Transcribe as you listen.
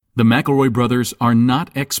The McElroy brothers are not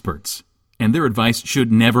experts, and their advice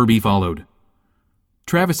should never be followed.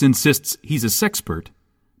 Travis insists he's a sexpert,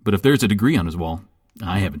 but if there's a degree on his wall,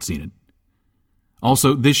 I haven't seen it.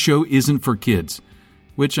 Also, this show isn't for kids,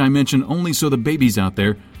 which I mention only so the babies out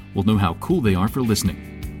there will know how cool they are for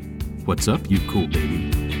listening. What's up, you cool baby?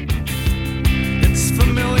 It's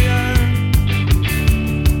familiar,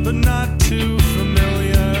 but not too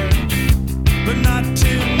familiar, but not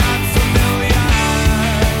too not familiar.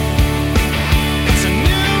 It's a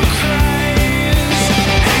new craze.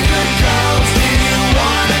 Hey, good girls, do you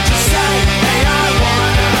wanna just say, hey, I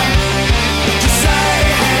wanna? Just say,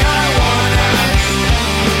 hey, I wanna.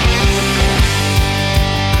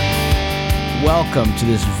 Welcome to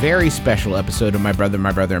this very special episode of My Brother,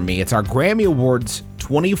 and Me. It's our Grammy Awards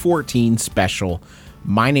 2014 special.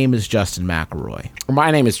 My name is Justin McElroy.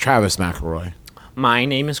 My name is Travis McElroy. My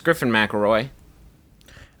name is Griffin McElroy.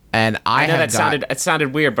 And I know have it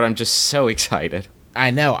sounded weird, but I'm just so excited.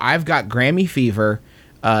 I know. I've got Grammy fever.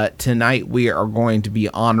 Tonight we are going to be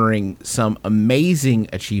honoring some amazing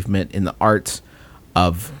achievement in the arts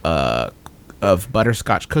of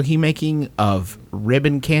butterscotch cookie making, of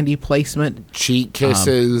ribbon candy placement, Cheek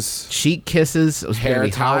kisses, cheek kisses, it was hair very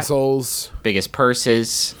hot. tassels, Biggest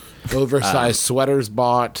purses, oversized sweaters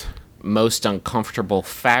bought, most uncomfortable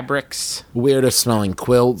fabrics, weirdest smelling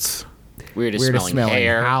quilts. weirdest Weirdest smelling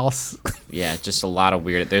hair. house. Yeah, just a lot of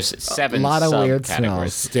weird. There's 7 lot of weird subcategories.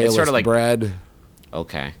 smells. Stale It's sort of like bread.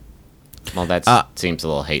 okay. Well, that seems a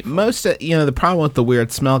little hateful. Most of, the problem with the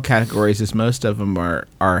weird smell categories is most of them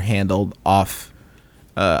are handled off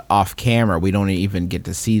camera. We don't even get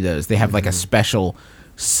to see those. They have like a special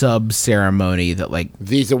sub ceremony that like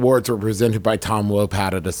These awards were presented by Tom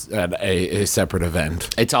Wopat at a separate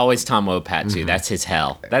event. It's always Tom Wopat too. That's his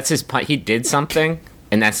hell. That's his. He did something,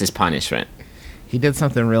 and that's his punishment. he did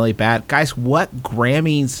something really bad. Guys, what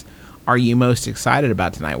Grammys are you most excited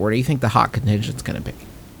about tonight? Where do you think the hot contingent's going to be?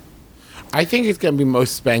 I think it's going to be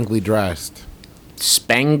most spangly dressed.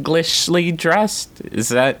 Spanglishly dressed? Is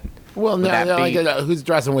that? Well, would that be- who's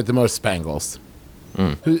dressing with the most spangles?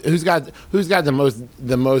 Who's got the most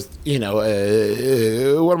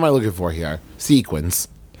what am I looking for here? Sequins.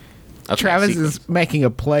 Okay, Travis see- is making a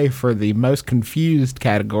play for the most confused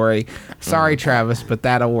category. Sorry, Travis, but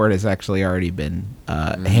that award has actually already been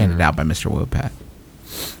handed out by Mr. Wopat.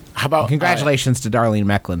 How about Congratulations to Darlene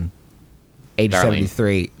Mecklin, age Darlene,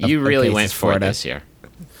 73. You of really Paces, went for Florida. it this year.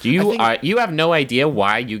 You have no idea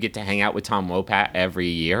why you get to hang out with Tom Wopat every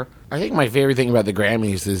year? I think my favorite thing about the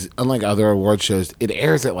Grammys is, unlike other award shows, it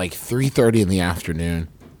airs at like 3:30 in the afternoon.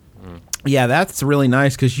 Yeah, that's really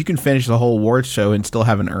nice because you can finish the whole awards show and still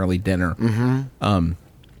have an early dinner. And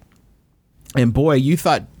boy, you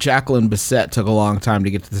thought Jacqueline Bisset took a long time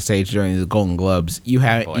to get to the stage during the Golden Globes. You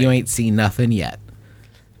ain't seen nothing yet.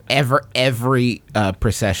 Every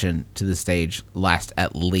procession to the stage lasts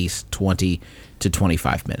at least 20 to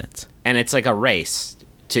 25 minutes. And it's like a race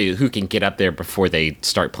to who can get up there before they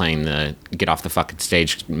start playing the get off the fucking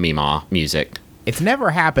stage Meemaw music. It's never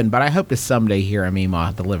happened, but I hope to someday hear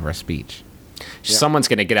Amima deliver a speech. Someone's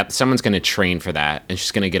gonna get up. Someone's gonna train for that, and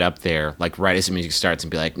she's gonna get up there like right as the music starts and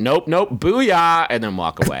be like, "Nope, booyah," and then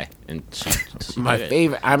walk away. And she My did it.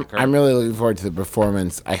 favorite. I'm really looking forward to the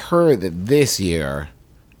performance. I heard that this year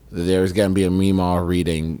that there's going to be a Meemaw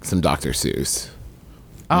reading some Dr. Seuss.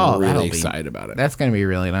 Oh, I'm that'll really be- excited about it. That's going to be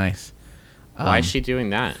really nice. Why is she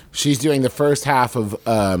doing that? She's doing the first half of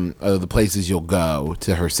the places you'll go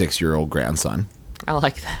to her 6-year-old grandson. I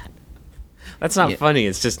like that. That's not funny.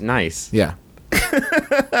 It's just nice. Yeah.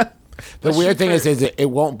 The weird thing is it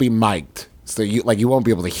won't be mic'd, so you won't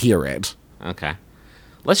be able to hear it. Okay.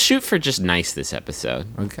 Let's shoot for just nice this episode.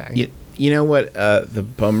 Okay. You know what the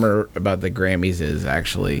bummer about the Grammys is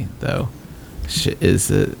actually, though, is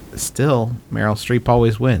still Meryl Streep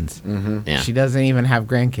always wins. Yeah. She doesn't even have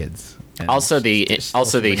grandkids. And Also the she's still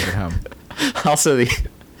sitting at home.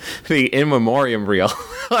 the in memoriam reel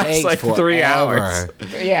lasts Takes like 3 forever. hours.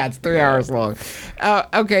 Yeah, it's 3 hours long.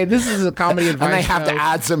 Okay, this is a comedy advice And they have to show.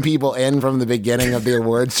 add some people in from the beginning of the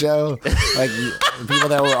awards show, like people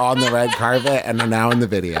that were on the red carpet and are now in the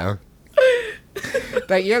video.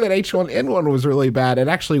 That year that H1N1 was really bad, it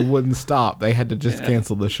actually wouldn't stop. They had to just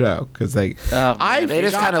cancel the show because they. They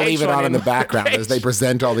just kind of leave it on in the background as they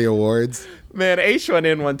present all the awards. Man,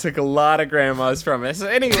 H1N1 took a lot of grandmas from us.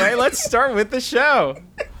 Anyway, let's start with the show.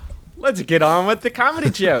 Let's get on with the comedy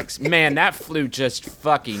jokes. Man, that flu just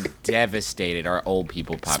fucking devastated our old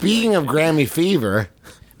people population. Speaking of Grammy fever,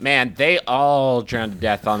 Man, they all drowned to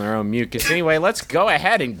death on their own mucus. Anyway, let's go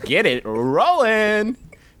ahead and get it rolling.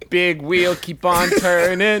 Big wheel, keep on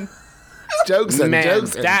turning. jokes and Man,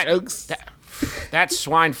 jokes and that- jokes. That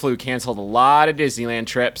swine flu canceled a lot of Disneyland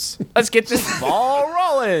trips. Let's get this ball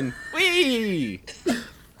rolling. Whee!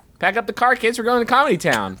 Pack up the car, kids. We're going to Comedy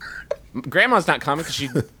Town. Grandma's not coming because she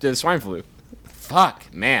did swine flu.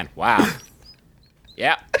 Fuck, man. Wow.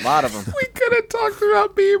 Yeah, a lot of them. We could have talked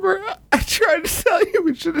about Bieber. I tried to tell you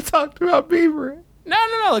we should have talked about Bieber. No.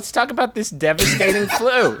 Let's talk about this devastating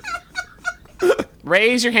flu.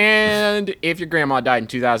 Raise your hand if your grandma died in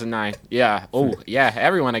 2009. Yeah. Oh, yeah.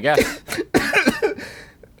 Everyone, I guess.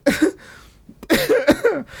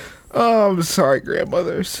 Oh, I'm sorry,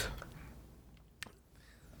 grandmothers.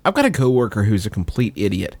 I've got a coworker who's a complete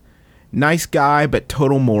idiot. Nice guy, but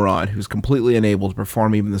total moron who's completely unable to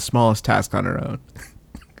perform even the smallest task on her own.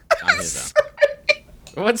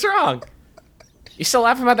 What's wrong? You still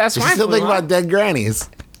laughing about that You swine still flu? think huh? about dead grannies.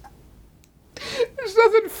 There's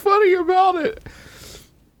nothing funny about it.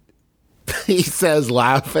 He says,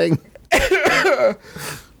 laughing.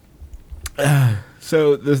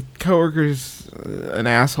 So the coworker's an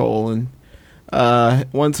asshole, and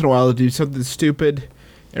once in a while he'll do something stupid.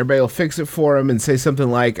 Everybody will fix it for him and say something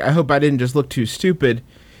like, "I hope I didn't just look too stupid."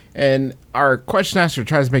 And our question asker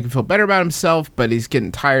tries to make him feel better about himself, but he's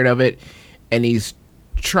getting tired of it, and he's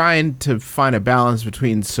trying to find a balance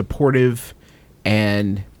between supportive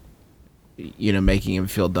and, you know, making him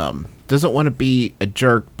feel dumb. Doesn't want to be a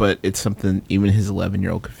jerk, but it's something even his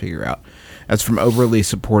 11-year-old could figure out. That's from Overly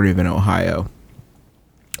Supportive in Ohio.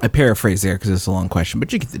 I paraphrase there because it's a long question,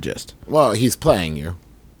 but you get the gist. Well, he's playing you.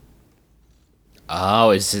 Oh,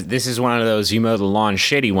 this is one of those you mow the lawn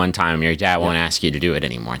shitty one time, your dad won't ask you to do it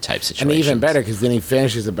anymore type situation. And even better, because then he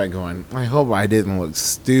finishes it by going, I hope I didn't look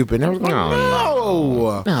stupid. And I was like,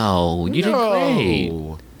 no. No, you did great.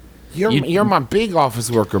 You're my big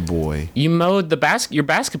office worker boy. You mowed your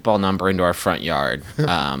basketball number into our front yard.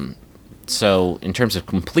 So in terms of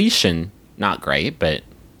completion, not great, but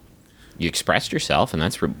you expressed yourself, and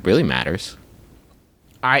that's what really matters.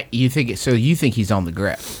 You think he's on the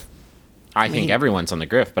grift? I think everyone's on the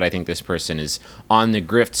grift, but I think this person is on the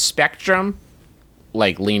grift spectrum,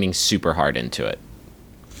 like leaning super hard into it.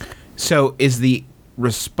 So is the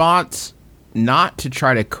response not to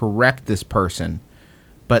try to correct this person,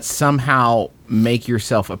 but somehow make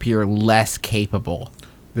yourself appear less capable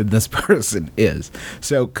than this person is?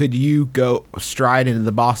 So could you go stride into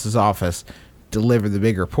the boss's office, deliver the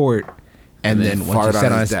big report, and then once you fart set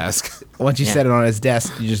on on his desk. once you set it on his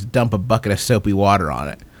desk, you just dump a bucket of soapy water on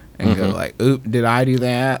it and go like, "Oop, did I do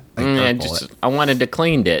that?" Like, I wanted to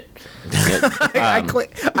clean it.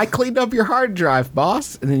 I cleaned up your hard drive,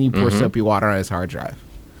 boss, and then you pour soapy water on his hard drive.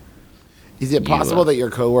 Is it possible that your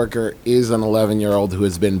coworker is an 11-year-old who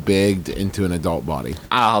has been bigged into an adult body?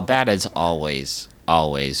 Oh, that is always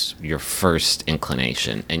your first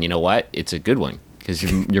inclination. And you know what? It's a good one because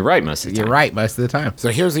you're right most of the time. You're right most of the time. So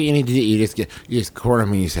here's what you need to do: you just corner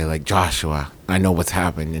me and you say like, Joshua, I know what's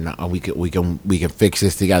happened, and we can fix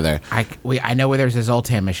this together. I know where there's a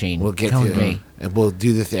Zoltan machine. We'll get Come to with me. and we'll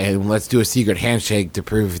do this, and let's do a secret handshake to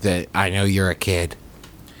prove that I know you're a kid.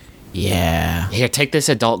 Yeah. Here, take this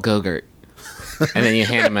adult Go-Gurt. And then you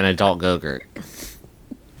hand him an adult Go-Gurt.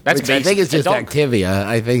 That's Which I think it's just adult- Activia.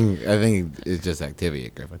 I think it's just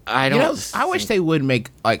Activia, Griffin. I You don't. know, I wish they would make,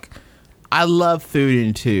 like, I love food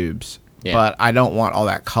in tubes, Yeah. but I don't want all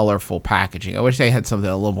that colorful packaging. I wish they had something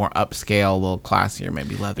a little more upscale, a little classier,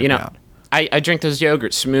 maybe leather You know, bound. I drink those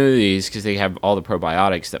yogurt smoothies because they have all the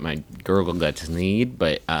probiotics that my gurgle guts need,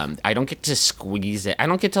 but I don't get to squeeze it. I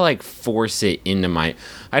don't get to like force it into my.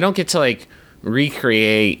 I don't get to like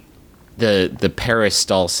recreate the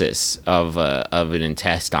peristalsis of an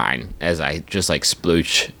intestine as I just like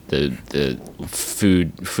sploosh the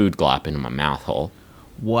food glop into my mouth hole.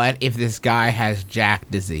 What if this guy has Jack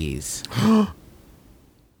disease?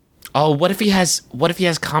 Oh, what if he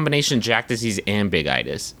has combination Jack disease and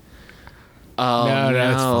bigitis? Oh,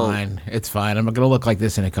 no, it's fine. It's fine. I'm not going to look like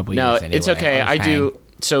this in a couple No, years anyway. it's okay. I'll I just do.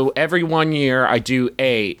 So every 1 year I do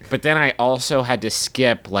 8, but then I also had to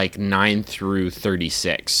skip like 9 through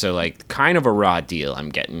 36. So like kind of a raw deal I'm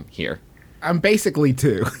getting here. I'm basically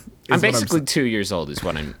 2. I'm basically 2 years old is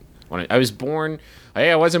what I'm. I was born.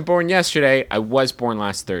 Hey, I wasn't born yesterday. I was born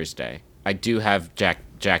last Thursday. I do have Jack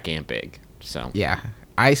and Big. So Yeah.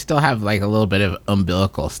 I still have like a little bit of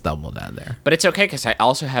umbilical stubble down there. but it's okay because I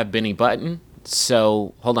also have Benny Button.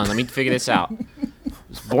 So hold on, let me figure this out.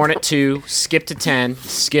 Was born at 2, skipped to 10,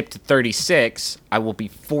 skipped to 36. I will be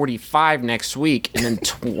 45 next week, and then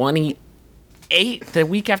 28 the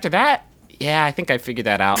week after that. Yeah, I think I figured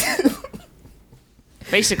that out.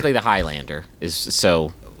 Basically, the Highlander is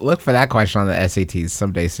so. Look for that question on the SATs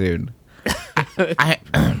someday soon.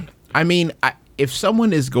 I mean, if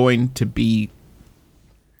someone is going to be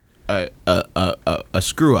a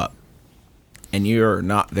screw up, and you're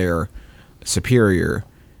not their superior,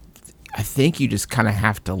 I think you just kind of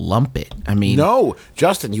have to lump it. I mean, No,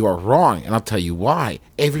 Justin, you are wrong, and I'll tell you why.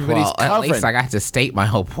 Everybody's well, at covering. least I got to state my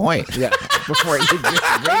whole point. Yeah. Before you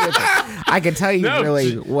disagree with it. I can tell you No,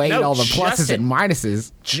 really weighed no, all the pluses Justin. and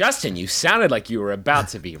minuses. Justin, you sounded like you were about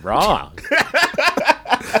to be wrong.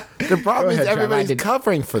 The problem is ahead, Trav, I everybody's did-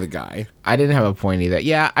 covering for the guy. I didn't have a point either.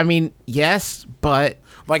 Yeah, I mean, yes, but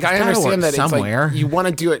Like, I it's gotta work understand that it's somewhere. like you want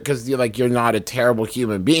to do it because you're not a terrible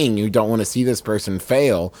human being. You don't want to see this person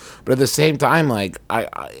fail. But at the same time, like I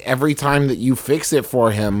every time that you fix it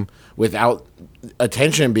for him without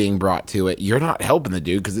attention being brought to it, you're not helping the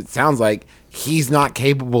dude because it sounds like he's not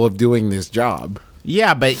capable of doing this job.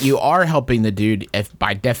 Yeah, but you are helping the dude. If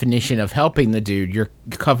by definition of helping the dude, you're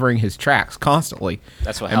covering his tracks constantly,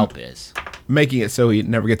 That's what help is. making it so he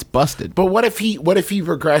never gets busted. But what if he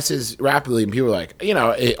regresses rapidly and people are like,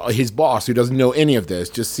 his boss who doesn't know any of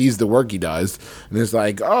this just sees the work he does and is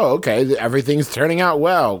like, oh, okay, everything's turning out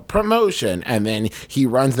well, promotion, and then he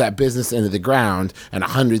runs that business into the ground and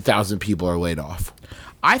 100,000 people are laid off.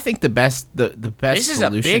 I think the best This is a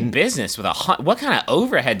solution. big business with what kind of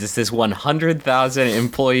overhead does this 100,000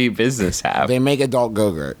 employee business have? They make adult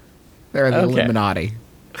Go-Gurt. They're the Okay. Illuminati.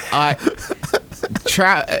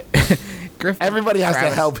 Griffin, Everybody has to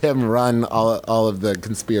Travis, help him run all of the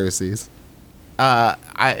conspiracies.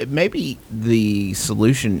 Maybe the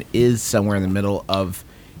solution is somewhere in the middle of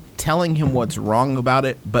telling him what's wrong about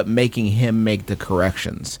it, but making him make the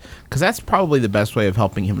corrections. Because that's probably the best way of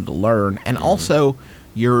helping him to learn. And also,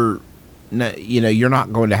 you're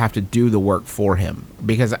not going to have to do the work for him.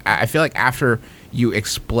 Because I feel like after you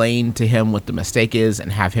explain to him what the mistake is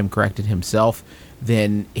and have him correct it himself,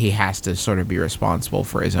 then he has to sort of be responsible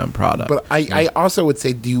for his own product. But I also would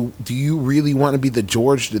say, do you really want to be the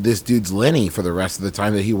George to this dude's Lenny for the rest of the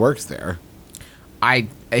time that he works there?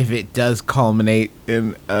 If it does culminate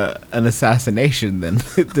in an assassination, then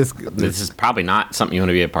this This is probably not something you want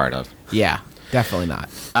to be a part of. yeah, definitely not.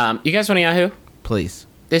 You guys want a Yahoo? Please.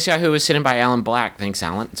 This Yahoo is sent in by Alan Black. Thanks,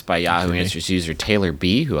 Alan. It's by Yahoo Answers user Taylor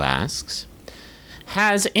B, who asks,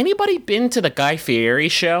 has anybody been to the Guy Fieri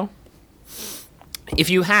show? If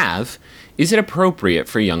you have, is it appropriate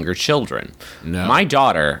for younger children? No. My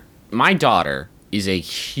daughter is a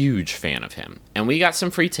huge fan of him, and we got some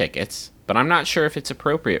free tickets, but I'm not sure if it's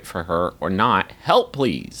appropriate for her or not. Help,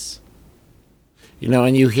 please.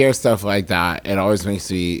 And you hear stuff like that, it always makes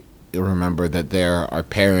me remember that there are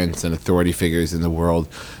parents and authority figures in the world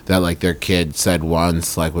that, like, their kid said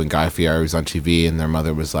once, like when Guy Fieri was on TV and their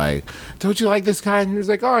mother was like, don't you like this guy? And he was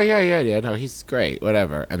like, oh, yeah, no, he's great,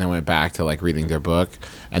 whatever. And then went back to, like, reading their book,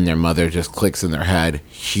 and their mother just clicks in their head,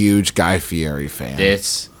 huge Guy Fieri fan.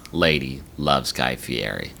 This lady loves Guy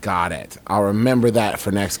Fieri. Got it. I'll remember that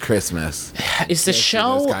for next Christmas. Is the Those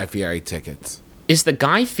show... Guy Fieri tickets. Is the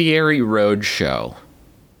Guy Fieri Road Show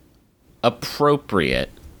appropriate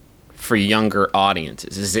for younger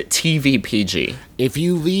audiences? Is it TV PG? If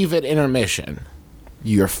you leave at intermission,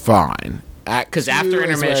 you're fine. 'Cause after Q is where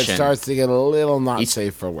intermission, it starts to get a little not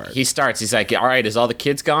safe for work. He starts. He's like, "All right, is all the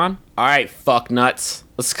kids gone? All right, fuck nuts.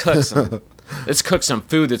 Let's cook some. Let's cook some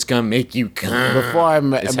food that's gonna make you come." Is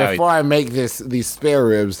how he- Before I make these spare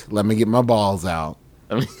ribs, let me get my balls out.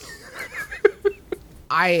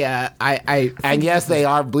 And yes, they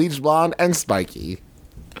are bleach blonde and spiky.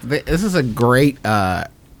 This is a great time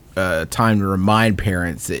to remind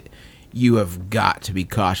parents that you have got to be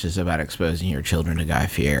cautious about exposing your children to Guy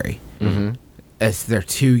Fieri. Mm-hmm. As they're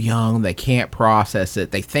too young, they can't process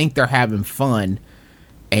it. They think they're having fun,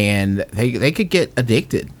 and they could get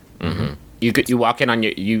addicted. You walk in on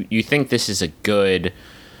you think this is a good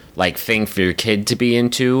like thing for your kid to be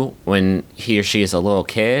into when he or she is a little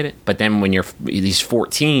kid, but then when he's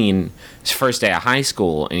 14, his first day of high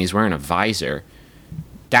school, and he's wearing a visor,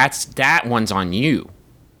 that one's on you.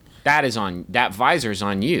 That visor's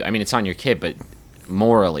on you. I mean, it's on your kid, but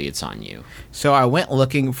morally, it's on you. So I went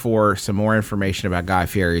looking for some more information about Guy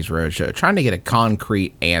Fieri's Roadshow, trying to get a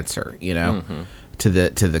concrete answer, to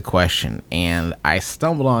the question. And I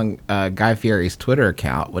stumbled on Guy Fieri's Twitter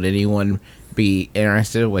account. Would anyone be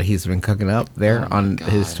interested in what he's been cooking up there on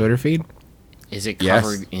his Twitter feed? Is it Yes.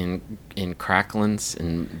 covered in cracklings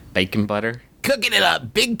and bacon butter? Cooking it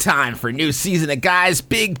up big time for new season of Guy's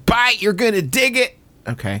Big Bite. You're gonna dig it.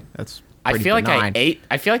 Okay, that's. I pretty feel like benign.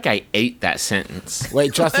 I feel like I ate that sentence.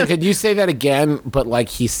 Wait, Justin, could you say that again, but like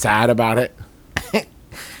he's sad about it?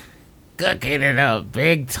 Cooking it up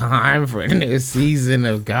big time for a new season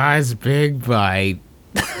of Guy's Big Bite.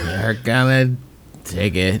 You're gonna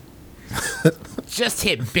dig it. just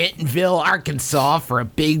hit Bentonville, Arkansas for a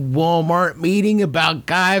big Walmart meeting about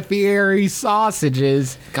Guy Fieri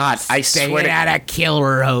sausages. God, I Staying swear to at a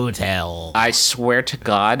killer hotel. I swear to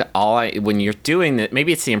God, when you're doing that,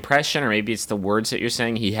 maybe it's the impression or maybe it's the words that you're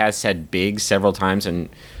saying. He has said big several times in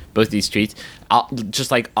both these tweets.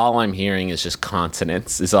 All I'm hearing is just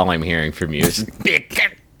consonants. Is all I'm hearing from you. It's just big,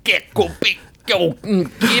 big. Go big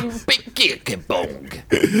bong.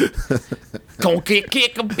 Go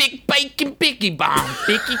kick a big bacon biggie bomb.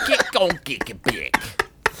 Biggie kick go kick a big.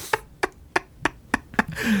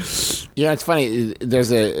 You know, it's funny.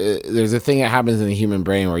 There's a thing that happens in the human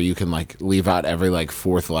brain where you can like leave out every like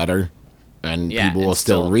fourth letter, and Yeah, people will and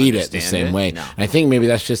still still read it the understand same it. way. No. And I think maybe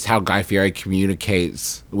that's just how Guy Fieri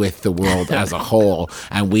communicates with the world as a whole,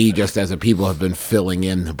 and we just as a people have been filling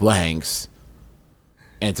in the blanks.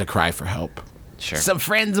 And it's a cry for help. Sure. Some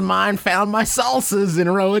friends of mine found my salsas in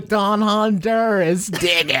Roatan, Honduras.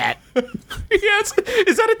 Dig it. Yes.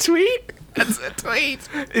 Is that a tweet? That's a tweet.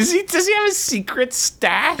 Does he have a secret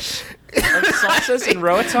stash of salsas in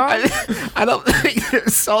Roatan? I don't think they're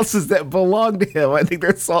salsas that belong to him. I think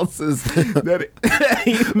they're salsas that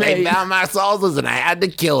he They made. found my salsas and I had to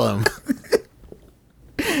kill him.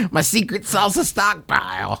 My secret salsa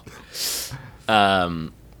stockpile.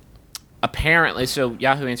 Apparently, so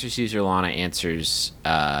Yahoo Answers user Lana answers,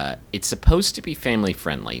 it's supposed to be family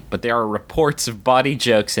friendly, but there are reports of body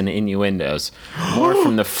jokes and innuendos more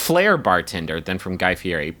from the Flair bartender than from Guy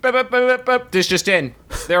Fieri. Bup, bup, bup, bup, bup. This just in.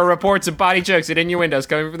 There are reports of body jokes and innuendos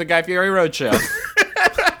coming from the Guy Fieri Roadshow.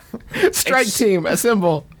 Strike team,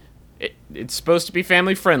 assemble. It's supposed to be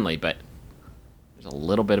family friendly, but there's a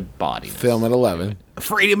little bit of body. Film at 11.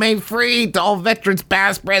 Freedom ain't free to all veterans,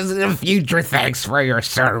 past, present, and future. Thanks for your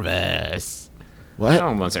service. What? That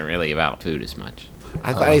one wasn't really about food as much.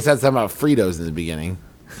 I thought he said something about Fritos in the beginning.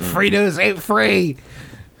 Fritos ain't free.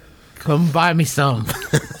 Come buy me some.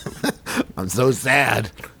 I'm so sad.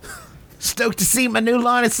 Stoked to see my new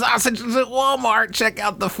line of sausages at Walmart. Check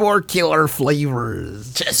out the 4 killer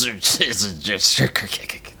flavors.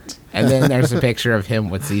 And then there's a picture of him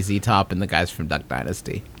with ZZ Top and the guys from Duck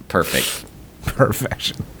Dynasty. Perfect.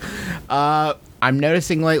 Perfection. I'm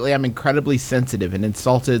noticing lately I'm incredibly sensitive and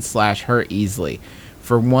insulted / hurt easily.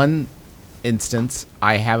 For one instance,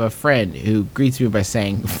 I have a friend who greets me by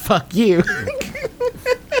saying, "Fuck you."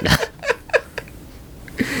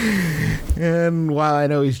 And while I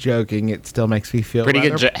know he's joking, it still makes me feel Pretty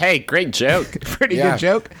good rather- joke. Hey, great joke. Pretty Yeah. good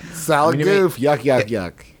joke. Solid I mean, it goof. Yuck, yuck,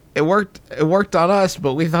 yuck. It worked on us,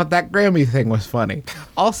 but we thought that Grammy thing was funny.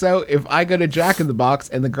 Also, if I go to Jack in the Box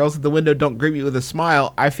and the girls at the window don't greet me with a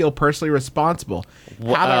smile, I feel personally responsible.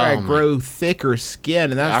 How do I oh my- grow thicker skin?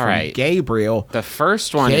 And that's All from right. Gabriel. The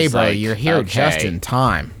first one is Gabriel, like, you're here okay. just in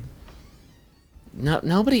time. No,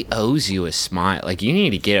 nobody owes you a smile. Like, you need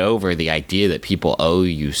to get over the idea that people owe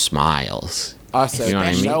you smiles. Also, You know what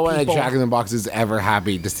I mean? no one at People- Jack in the Box is ever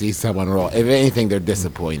happy to see someone roll. If anything, they're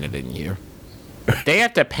disappointed in you. They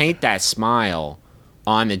have to paint that smile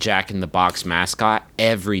on the Jack in the Box mascot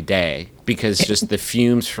every day because just the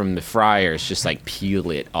fumes from the fryers just like peel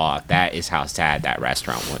it off. That is how sad that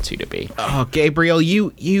restaurant wants you to be. Oh, Gabriel,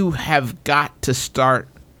 you have got to start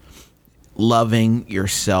loving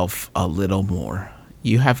yourself a little more.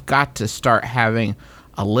 You have got to start having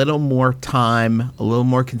a little more time, a little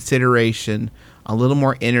more consideration, a little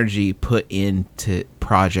more energy put into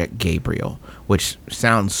Project Gabriel, which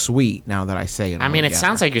sounds sweet now that I say it. I mean, it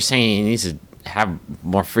sounds like you're saying he needs to have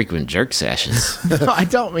more frequent jerk sessions. No, I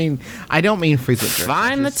don't mean frequent jerk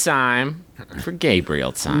Find the sessions. time for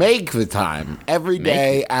Gabriel time. Make the time every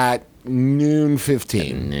day at noon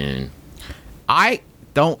 15. Noon. I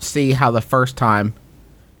don't see how the first time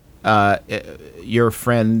your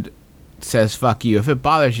friend says fuck you, if it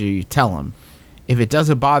bothers you, you tell him. If it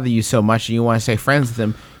doesn't bother you so much and you want to stay friends with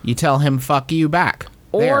him, you tell him fuck you back.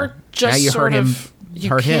 Or There. just now you sort hurt him. of you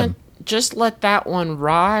Hurt can't him. just let that one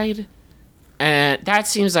ride. And that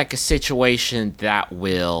seems like a situation that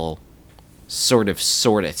will sort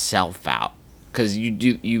itself out. Because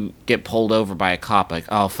you get pulled over by a cop like,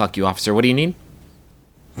 oh, fuck you, officer. What do you need?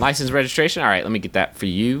 License, registration? All right, let me get that for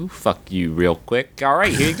you. Fuck you real quick. All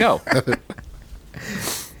right, here you go.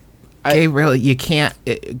 Gabriel, you can't.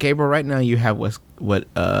 Gabriel, right now you have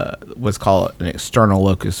what's called an external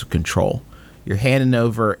locus of control. You're handing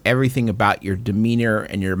over everything about your demeanor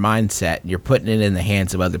and your mindset. And you're putting it in the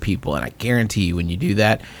hands of other people, and I guarantee you, when you do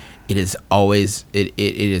that, it is always it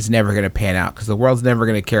is never going to pan out because the world's never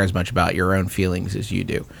going to care as much about your own feelings as you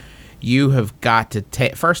do. You have got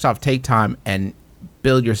to first off take time and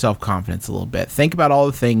build your self-confidence a little bit. Think about all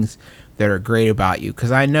the things that are great about you,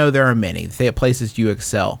 because I know there are many places you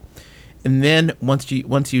excel. And then once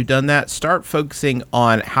you've done that, start focusing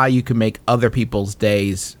on how you can make other people's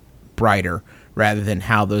days brighter rather than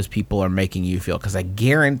how those people are making you feel. Because I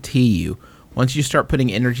guarantee you, once you start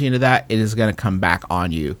putting energy into that, it is going to come back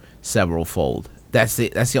on you several fold. That's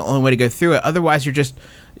the only way to go through it. Otherwise,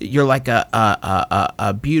 you're like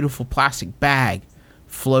a beautiful plastic bag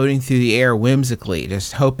floating through the air whimsically,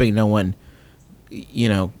 just hoping no one,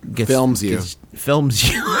 films you.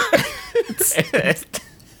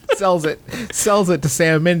 sells it to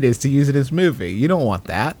Sam Mendes to use in his movie. You don't want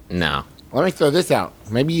that. No. Let me throw this out.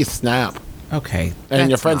 Maybe you snap. Okay. And your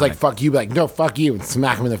that's friend's not like, fuck you. Be like, no, fuck you. And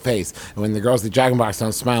smack him in the face. And when the girls at Jack in the Box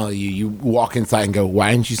don't smile at you, you walk inside and go,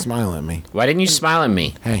 why didn't you smile at me? Why didn't you smile at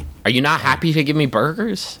me? Hey. Are you not happy to give me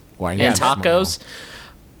burgers? Why and not tacos?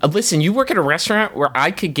 Listen, you work at a restaurant where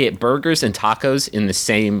I could get burgers and tacos in the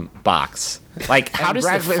same box. Like, how does the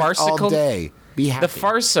breakfast farcical... all day. Be happy. The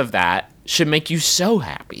farce of that should make you so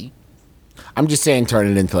happy. I'm just saying turn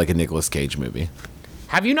it into like a Nicolas Cage movie.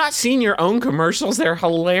 Have you not seen your own commercials? They're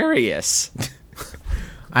hilarious.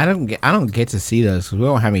 I don't get to see those because we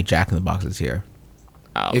don't have any Jack in the Boxes here.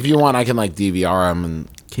 Oh, If you want, I can like DVR them. And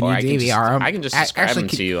Can or you DVR them? I can just describe them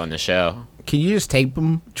to you on the show. Can you just tape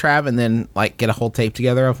them, Trav, and then like get a whole tape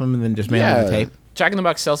together of them and then just mail them the Yeah. tape? Jack in the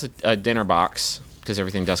Box sells a dinner box because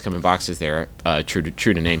everything does come in boxes there. True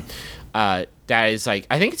to name. That is like,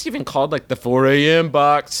 I think it's even called like the 4 a.m.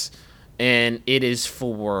 box, and it is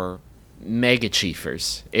for mega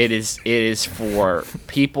chiefers. It is for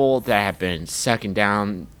people that have been sucking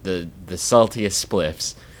down the saltiest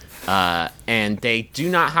spliffs. And they do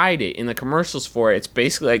not hide it in the commercials for it. It's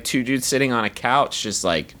basically like two dudes sitting on a couch just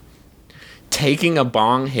like taking a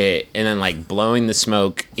bong hit and then like blowing the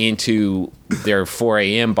smoke into their 4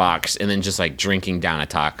 a.m. box and then just like drinking down a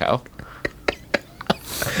taco.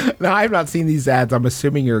 No, I've not seen these ads. I'm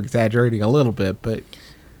assuming you're exaggerating a little bit, but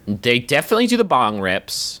They definitely do the bong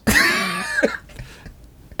rips.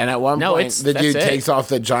 And at one No, point, the that's dude it. takes off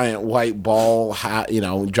the giant white ball hat,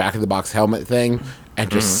 Jack in the Box helmet thing, and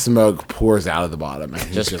just smoke pours out of the bottom. And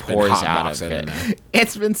he's Just been pours hotboxing out of in it. there.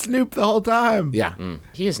 it's been Snoop the whole time. Yeah.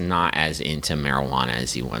 He is not as into marijuana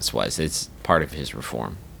as he once was. It's part of his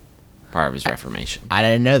reform, part of his reformation. I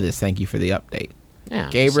didn't know this. Thank you for the update. Yeah,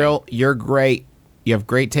 Gabriel, you're great. You have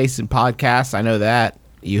great taste in podcasts. I know that.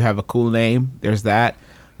 You have a cool name. There's that.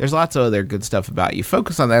 There's lots of other good stuff about you.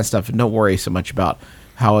 Focus on that stuff and don't worry so much about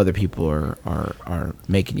how other people are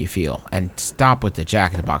making you feel. And stop with the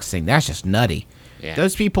Jack in the Box thing. That's just nutty. Yeah.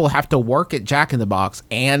 Those people have to work at Jack in the Box,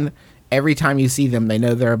 and every time you see them, they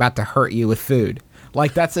know they're about to hurt you with food.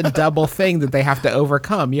 Like, that's a double thing that they have to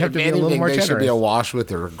overcome. You have If to be a little anything, more they generous. should be awash with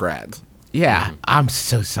the regret. Yeah, I'm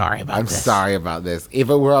so sorry about I'm this. sorry about this. If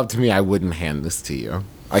it were up to me, I wouldn't hand this to you.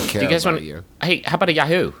 I care Do you guys about want? you. Hey, how about a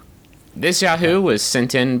Yahoo? This Yahoo was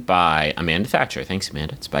sent in by Amanda Thatcher. Thanks,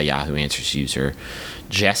 Amanda. It's by Yahoo Answers user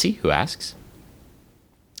Jesse, who asks,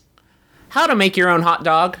 "How to make your own hot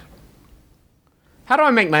dog? How do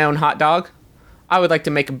I make my own hot dog? I would like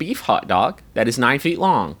to make a beef hot dog that is 9 feet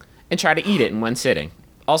long and try to eat it in one sitting.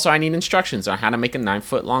 Also, I need instructions on how to make a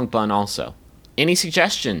 9-foot long bun. Also, any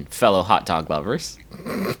suggestion, fellow hot dog lovers?"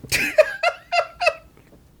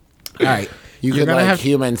 All right. You You're could gonna like have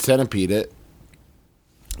human centipede it.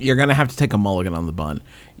 you're gonna have to take a mulligan on the bun.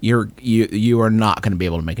 You are not gonna be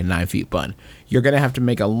able to make a 9 feet bun. You're gonna have to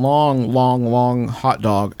make a long hot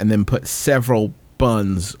dog and then put several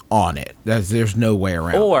buns on it. There's no way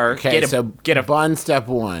around. Or Okay, get a bun. Step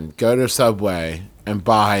one: go to Subway and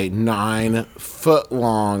buy 9 foot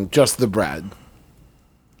long just the bread.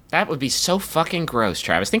 That would be so fucking gross,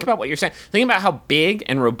 Travis. Think about what you're saying. Think about how big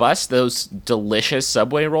and robust those delicious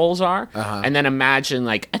Subway rolls are, and then imagine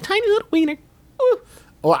like a tiny little wiener. Ooh.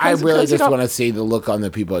 Well, I Close it- really close it just up. want to see the look on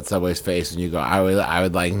the people at Subway's face when you go, I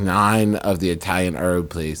would like 9 of the Italian herb,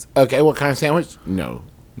 please. Okay, what kind of sandwich? No.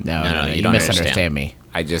 No, you you don't misunderstand me.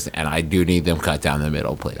 I do need them cut down the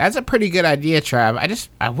middle, please. That's a pretty good idea, Trav.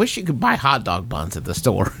 I wish you could buy hot dog buns at the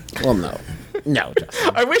store. Well, no. No,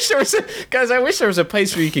 Justin. I wish there was a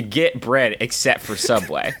place where you could get bread except for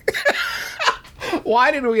Subway.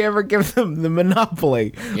 Why did we ever give them the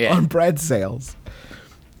monopoly Yeah. on bread sales?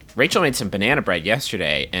 Rachel made some banana bread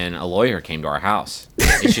yesterday, and a lawyer came to our house,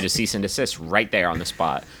 issued a cease and desist right there on the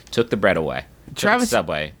spot, took the bread away. Took it to Travis,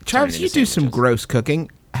 Subway. turned Travis, it you into do some sandwiches. gross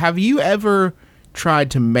cooking. Have you ever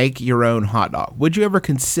tried to make your own hot dog? Would you ever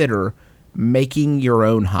consider making your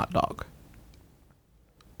own hot dog?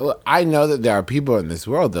 Well, I know that there are people in this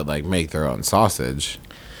world that like make their own sausage.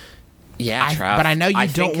 Yeah, Trav. but I know you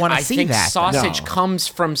don't wanna see I think that, though. sausage No. comes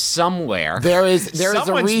from somewhere. There is a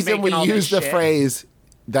Someone's reason we making all this use the shit. phrase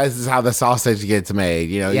this is how the sausage gets made.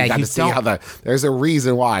 You know, Yeah, you got you to see don't- how there's a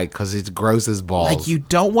reason why, because it's gross as balls. Like, you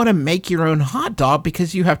don't want to make your own hot dog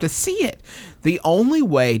because you have to see it. The only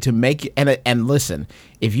way to make and listen,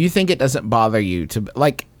 if you think it doesn't bother you to,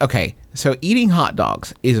 like, okay, so eating hot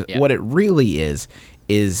dogs is Yeah. what it really is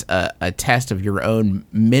a test of your own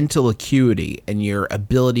mental acuity and your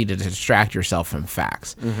ability to distract yourself from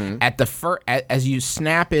facts. At the as you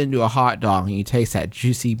snap into a hot dog and you taste that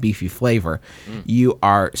juicy, beefy flavor, you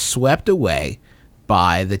are swept away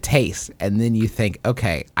by the taste, and then you think,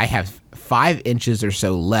 okay, I have 5 inches or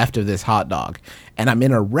so left of this hot dog, and I'm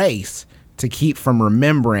in a race to keep from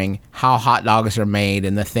remembering how hot dogs are made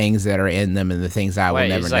and the things that are in them and the things I will Wait,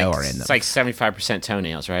 never it's know like, are in them. it's like 75%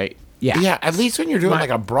 toenails, right? Yeah, at least when you're doing like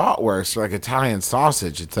a bratwurst or like Italian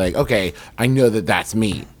sausage, it's like, okay, I know that that's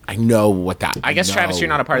meat. I know what that. I guess, Travis, you're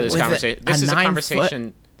not a part of this With conversation. a This is a 9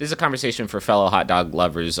 conversation. This is a conversation for fellow hot dog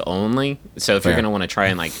lovers only. So if Fair. you're gonna want to try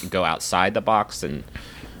and like go outside the box, then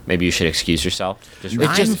maybe you should excuse yourself. Just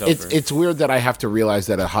It's just feel free. it's weird that I have to realize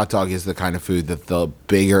that a hot dog is the kind of food that the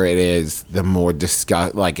bigger it is, the more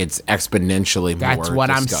like it's exponentially more. That's what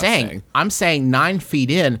I'm disgusting. saying. I'm saying 9 feet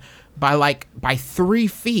in, by 3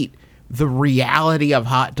 feet, the reality of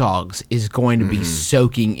hot dogs is going to be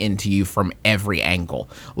soaking into you from every angle.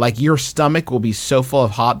 Like, your stomach will be so full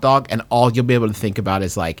of hot dog, and all you'll be able to think about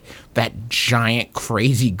is like that giant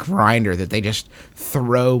crazy grinder that they just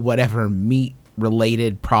throw whatever meat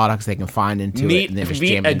related products they can find into it, meat, and then just meat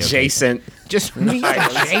jam it into a adjacent. just meat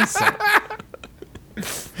adjacent.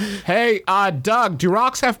 Hey, Doug, do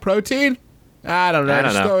rocks have protein? I don't know. I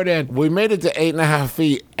don't Just know. throw it in. We made it to 8.5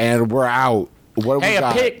 feet, and we're out. What do Hey, we a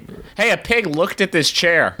got? pig! Hey, a pig looked at this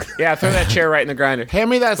chair. Yeah, throw that chair right in the grinder. Hand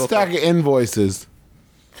me that stack of invoices.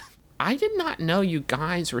 I did not know you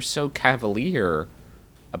guys were so cavalier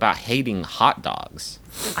about hating hot dogs.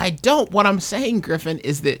 I don't. What I'm saying, Griffin,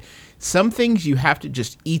 is that some things you have to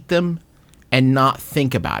just eat them and not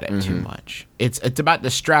think about it too much. It's about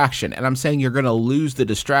distraction, and I'm saying you're going to lose the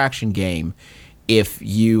distraction game if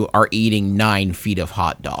you are eating 9 feet of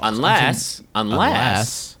hot dogs.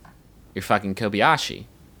 Unless you're fucking Kobayashi.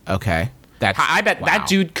 Okay. That's I bet wow. that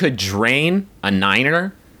dude could drain a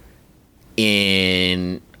niner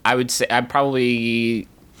in, I would say, probably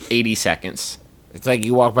 80 seconds. It's like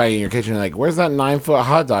you walk by in your kitchen, and like, where's that 9-foot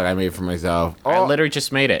hot dog I made for myself? I Oh, literally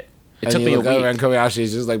just made it. It and took you me a look over, and week. Kobayashi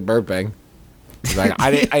is just like burping. He's like,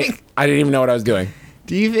 I didn't even know what I was doing.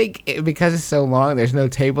 Do you think because it's so long, there's no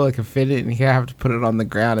table that can fit it, and he'd have to put it on the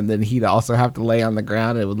ground, and then he'd also have to lay on the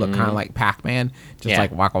ground, and it would look kind of like Pac-Man, just Yeah.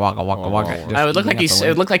 like waka waka waka waka. just It would look eating like up he's. the It wind.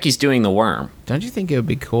 would look like he's doing the worm. Don't you think it would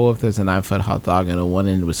be cool if there's a 9-foot hot dog and one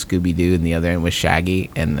end was Scooby Doo and the other end was Shaggy,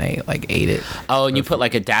 and they like ate it? Oh, and you put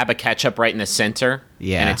like a dab of ketchup right in the center.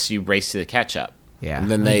 Yeah. And it's you race to the ketchup. Yeah.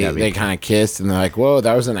 And then I think that'd be they cool. kind of kissed, and they're like, whoa,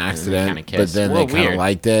 that was an accident. kinda But kissed. then Whoa, they kind of weird.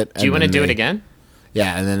 liked it. Do you want to do it again?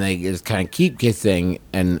 Yeah, and then they just kind of keep kissing,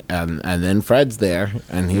 and then Fred's there,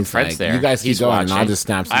 and he's Fred's like, there. "You guys keep He's going, watching. and I'll just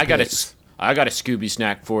snap some I got pics." a Scooby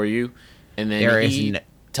snack for you, and then There is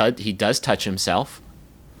he does touch himself.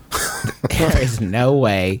 There is no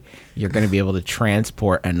way you're going to be able to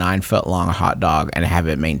transport a 9-foot long hot dog and have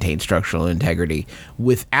it maintain structural integrity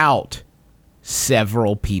without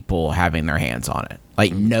several people having their hands on it.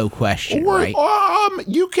 Like, no question, Or, right?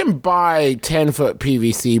 you can buy 10-foot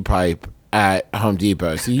PVC pipe at Home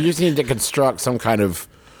Depot, so you just need to construct some kind of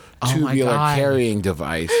Oh my tubular God. carrying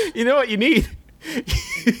device. You know what you need?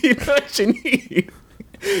 You know what you need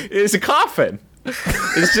is a coffin.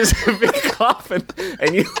 It's just a big coffin,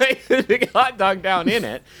 and you lay the big hot dog down in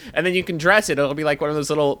it, and then you can dress it. It'll be like one of those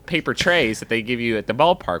little paper trays that they give you at the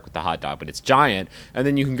ballpark with the hot dog, but it's giant, and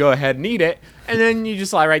then you can go ahead and eat it, and then you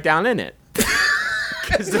just lie right down in it.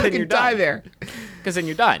 Because then you're die done. there. Because then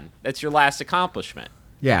you're done. That's your last accomplishment.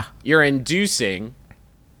 Yeah. You're inducing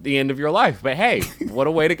the end of your life. But hey, what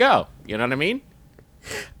a way to go. You know what I mean?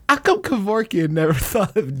 How come Kevorkian never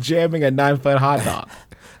thought of jamming a 9-foot hot dog?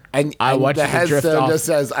 And, I and watched the it drift headstone off. just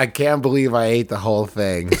says, "I can't believe I ate the whole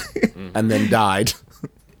thing," and then died.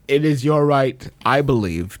 It is your right, I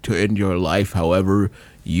believe, to end your life however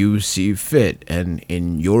you see fit. And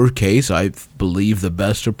in your case, I believe the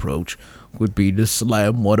best approach would be to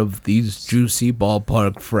slam one of these juicy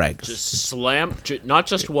ballpark frags. Slam, not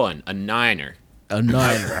just one, a niner. A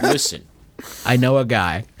niner. Listen, I know a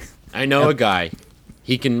guy. I know a guy.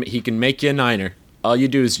 He can make you a niner. All you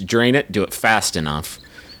do is drain it, do it fast enough,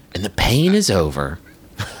 and the pain is over.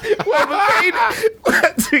 Well, the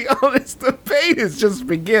pain, to be honest, the pain is just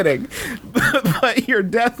beginning. But your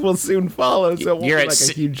death will soon follow, so it won't You're be at like a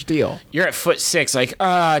si- huge deal. You're at foot 6, like,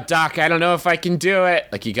 Doc, I don't know if I can do it.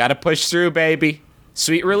 Like, you got to push through, baby.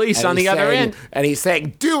 Sweet release And on the he's other saying- end. And he's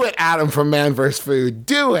saying, "Do it, Adam from Man vs. Food.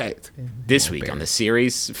 Do it." This week on the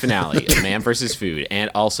series finale of Man vs. Food and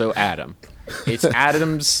also Adam. It's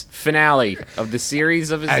Adam's finale of the series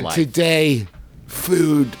of his And life. today,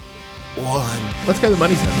 food won. Let's go to the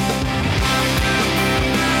money zone.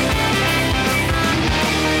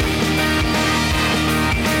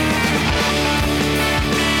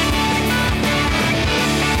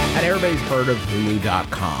 And everybody's heard of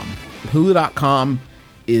Hulu.com. Hulu.com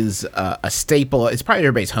is a staple. It's probably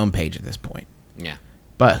everybody's homepage at this point. Yeah.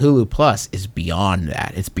 But Hulu Plus is beyond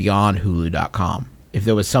that. It's beyond Hulu.com. If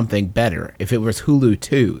there was something better, if it was Hulu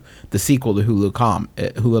 2, the sequel to Hulu.com,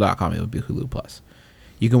 it would be Hulu Plus.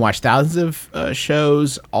 You can watch thousands of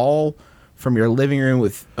shows, all from your living room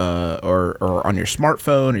with or on your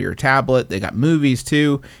smartphone or your tablet. They got movies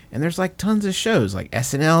too, and there's like tons of shows like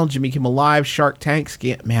SNL, Jimmy Kimmel Live, Shark Tank.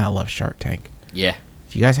 Man, I love Shark Tank. Yeah.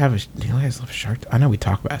 Do you guys love Shark? I know we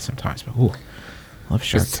talk about it sometimes, but I love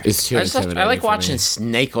Shark Tank. It's too I intimidating like for watching me.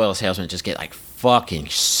 snake oil salesmen just get like fucking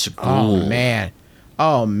schooled.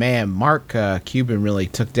 Oh man, Mark Cuban really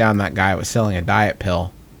took down that guy who was selling a diet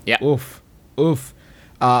pill. Yeah. Oof.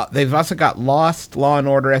 They've also got Lost, Law and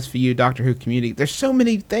Order, SVU, Doctor Who, Community. There's so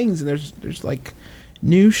many things, and there's like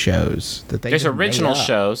new shows that they There's just original made up.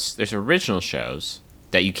 shows. There's original shows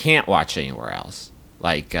that you can't watch anywhere else,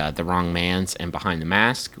 like The Wrong Man's and Behind the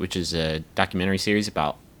Mask, which is a documentary series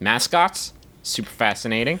about mascots. Super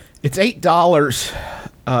fascinating. It's $8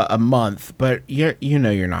 a month, but you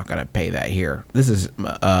know you're not gonna pay that here. This is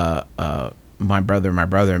my brother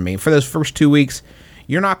and me. For those first 2 weeks,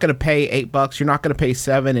 you're not gonna pay $8. You're not gonna pay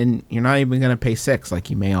 $7, and you're not even gonna pay $6, like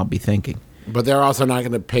you may all be thinking. But they're also not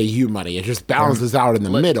going to pay you money. It just balances out in the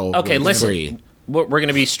middle. Okay, where it's listen. free. We're going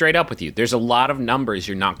to be straight up with you. There's a lot of numbers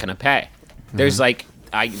you're not going to pay. There's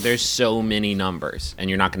there's so many numbers, and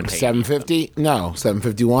you're not going to pay. $7.50? No.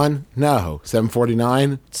 $7.51? No.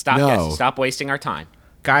 $7.49? Stop. No. Yes, stop wasting our time.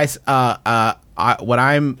 Guys, what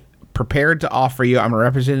I'm prepared to offer you, I'm a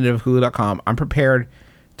representative of Hulu.com. I'm prepared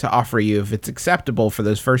to offer you, if it's acceptable for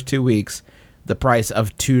those first 2 weeks, the price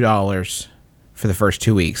of $2 for the first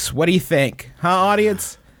 2 weeks. What do you think? Huh,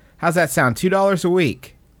 audience? How's that sound? $2 a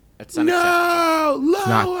week? That's unacceptable. No,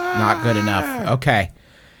 lower. Not good enough. Okay.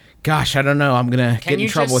 Gosh, I don't know. I'm gonna get Can in you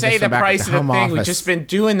trouble just with say this the one back price at of the the home thing? office. We've just been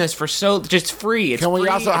doing this for just free. It's Can we free,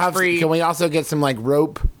 also it's have? free. Can we also get some like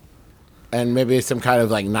rope, and maybe some kind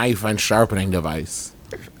of like knife and sharpening device?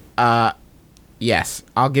 Yes,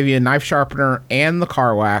 I'll give you a knife sharpener and the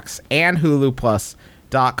car wax and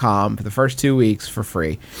HuluPlus.com for the first 2 weeks for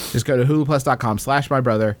free. Just go to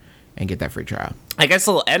HuluPlus.com/mybrother and get that free trial. I guess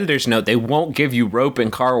a little editor's note: they won't give you rope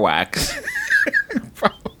and car wax.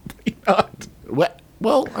 Probably not. What?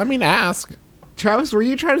 Well, I mean, ask. Travis, were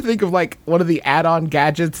you trying to think of like one of the add-on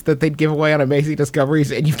gadgets that they'd give away on Amazing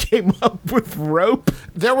Discoveries, and you came up with rope?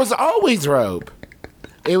 There was always rope.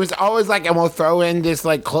 It was always like, and we'll throw in this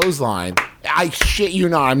like clothesline. I shit you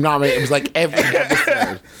not, I'm not. It was like every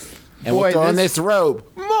episode, and Boy, we'll throw in this- this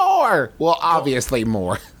rope. More. Well, obviously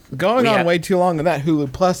more. Going We on had- way too long, and that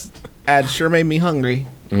Hulu Plus ad sure made me hungry.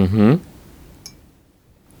 Mm-hmm.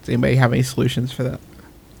 Does anybody have any solutions for that?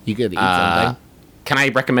 You could eat something. Can I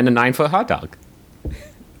recommend a 9-foot hot dog?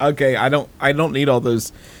 Okay, I don't need all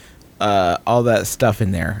those all that stuff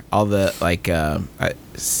in there. All the like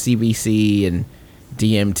CBC and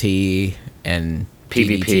DMT and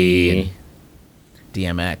PVP, DDT and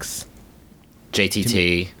DMX.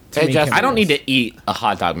 JTT. Too many Justin. I don't need chemicals. to eat a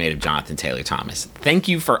hot dog made of Jonathan Taylor Thomas. Thank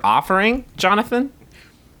you for offering, Jonathan,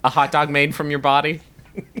 a hot dog made from your body.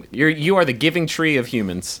 You are the giving tree of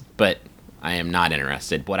humans, but I am not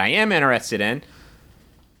interested. What I am interested in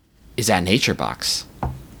is that Nature Box.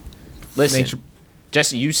 Listen, Nature-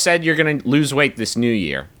 Jesse, you said you're going to lose weight this new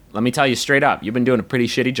year. Let me tell you straight up, you've been doing a pretty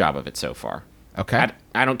shitty job of it so far. Okay.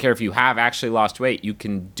 I don't care if you have actually lost weight. You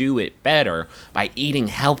can do it better by eating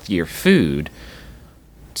healthier food.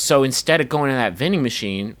 So instead of going to that vending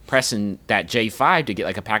machine, pressing that J5 to get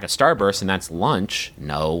like a pack of Starburst and that's lunch,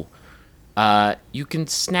 no. You can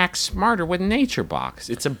snack smarter with Nature Box.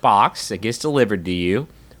 It's a box that gets delivered to you,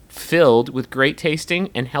 filled with great tasting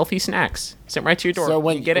and healthy snacks. Sent right to your door. So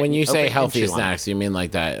when get it, you open say it, and healthy chew on it. snacks, you mean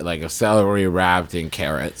like that, like a celery wrapped in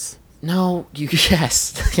carrots? No,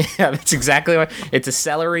 yes. Yeah, that's exactly what. It's a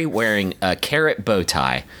celery wearing a carrot bow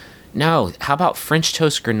tie. No, how about French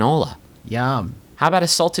toast granola? Yum. How about a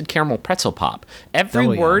salted caramel pretzel pop? Every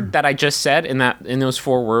Double word yum. that I just said in those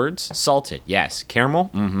 4 words, salted, yes. Caramel,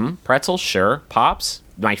 pretzel, sure. Pops,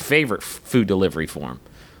 my favorite food delivery form.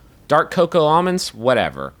 Dark cocoa almonds,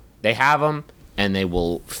 whatever. They have them, and they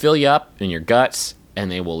will fill you up in your guts,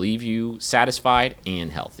 and they will leave you satisfied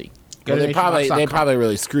and healthy. Go Well, to they naturebox.com. probably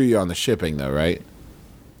really screw you on the shipping though, right?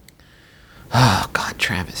 Oh God,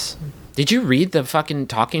 Travis, did you read the fucking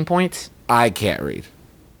talking points? I can't read.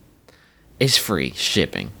 It's free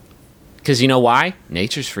shipping. Because you know why?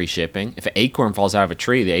 Nature's free shipping. If an acorn falls out of a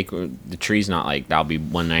tree, the tree's not like that'll be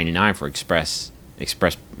 $1.99 for express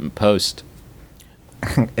post.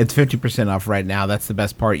 It's 50% off right now. That's the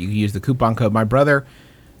best part. You can use the coupon code MyBrother.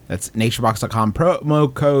 That's naturebox.com.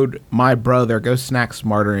 Promo code MyBrother. Go snack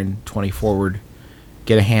smarter in 20 forward.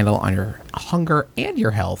 Get a handle on your hunger and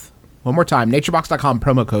your health. One more time. Naturebox.com.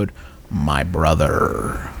 Promo code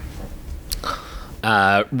MyBrother.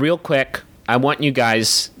 Real quick, I want you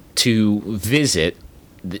guys to visit.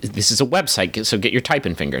 This is a website, so get your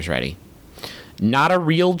typing fingers ready.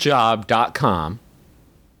 Notarealjob.com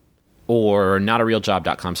or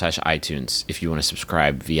notarealjob.com/iTunes if you want to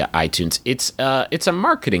subscribe via iTunes. It's a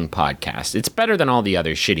marketing podcast. It's better than all the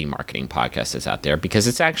other shitty marketing podcasts that's out there because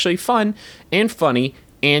it's actually fun and funny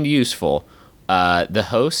and useful. The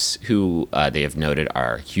hosts, who they have noted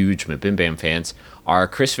are huge Mabim Bam fans, are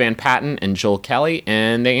Chris Van Patten and Joel Kelly,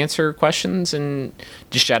 and they answer questions and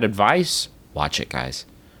dish out advice. Watch it, guys.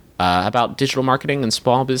 About digital marketing and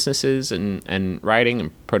small businesses and writing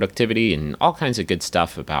and productivity and all kinds of good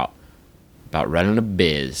stuff about running a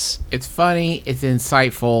biz. It's funny. It's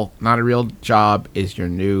insightful. Not a Real Job is your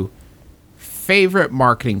new favorite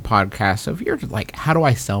marketing podcast. So if you're like, how do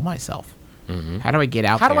I sell myself? How do I get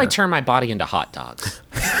out How there? do I turn my body into hot dogs?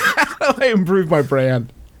 How do I improve my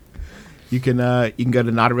brand? You can go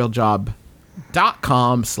to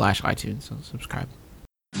notarealjob.com/iTunes. So subscribe.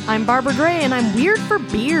 I'm Barbara Gray, and I'm weird for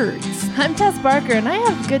beards. I'm Tess Barker, and I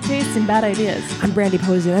have good taste and bad ideas. I'm Brandy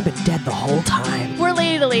Posey, and I've been dead the whole time. We're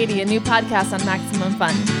Lady to Lady, a new podcast on Maximum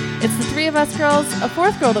Fun. It's the three of us girls, a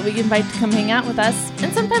fourth girl that we invite to come hang out with us,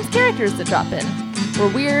 and sometimes characters that drop in. We're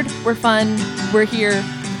weird, we're fun, we're here,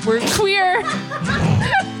 we're queer.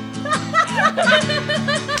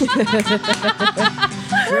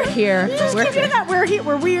 We're here. We're Keep doing that. We're here.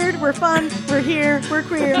 We're weird. We're fun. We're here. We're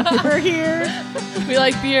queer. We're here. We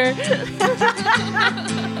like beer.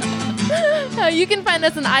 You can find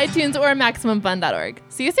us on iTunes or MaximumFun.org.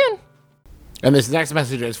 See you soon. And this next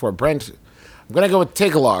message is for Brent. I'm gonna go with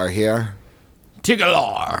Tigalar here.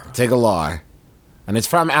 Tigalar. And it's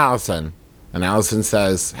from Allison. And Allison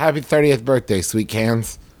says, "Happy 30th birthday, sweet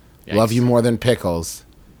cans. Yikes. Love you more than pickles."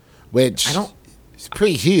 Which it's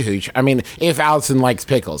pretty huge. I mean, if Allison likes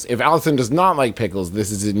pickles. If Allison does not like pickles,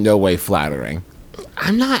 this is in no way flattering.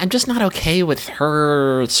 I'm just not okay with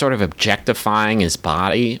her sort of objectifying his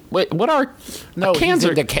body. What are No, cans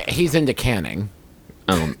he's into canning.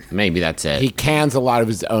 Oh, maybe that's it. He cans a lot of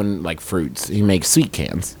his own like fruits. He makes sweet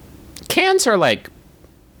cans. Cans are like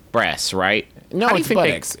breasts, right? No, How do you it's think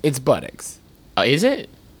buttocks. It's buttocks. Is it?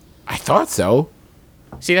 I thought so.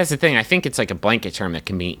 See, that's the thing. I think it's like a blanket term that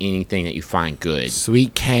can mean anything that you find good.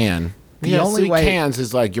 Sweet can. The only sweet way- cans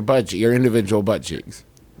is like your butt, your individual butt cheeks.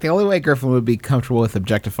 The only way Griffin would be comfortable with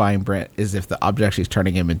objectifying Brent is if the object she's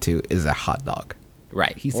turning him into is a hot dog.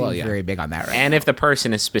 Right. He seems very big on that right And now. if the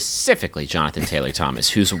person is specifically Jonathan Taylor Thomas,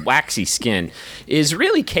 whose waxy skin is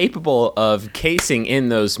really capable of casing in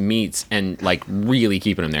those meats and like really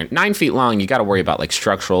keeping them there. 9 feet long, you got to worry about like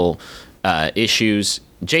structural issues.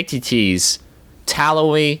 JTT's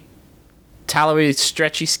tallowy,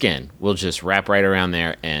 stretchy skin will just wrap right around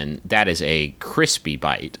there, and that is a crispy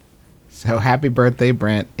bite. So happy birthday,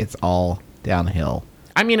 Brent. It's all downhill.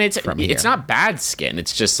 I mean, it's From here. not bad skin.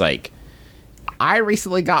 It's just like I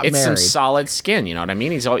recently got it's married. some solid skin. You know what I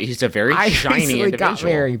mean? He's a very I shiny recently individual.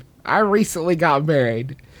 got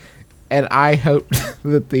married. And I hope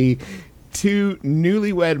that the two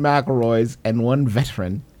newlywed McElroys and one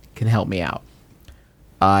veteran can help me out.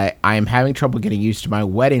 I am having trouble getting used to my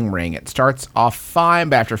wedding ring. It starts off fine,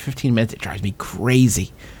 but after 15 minutes, it drives me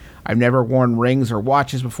crazy. I've never worn rings or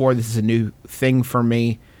watches before. This is a new thing for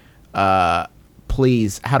me.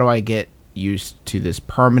 Please, how do I get used to this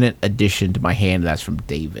permanent addition to my hand? That's from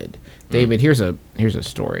David. David, here's a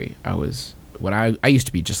story. I used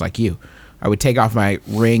to be just like you. I would take off my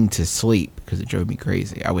ring to sleep because it drove me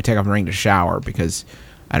crazy. I would take off my ring to shower because,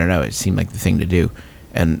 I don't know, it seemed like the thing to do.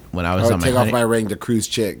 And when I was I on would my take off my ring to cruise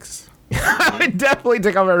chicks. I would definitely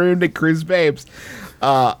take off my ring to cruise babes.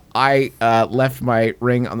 I left my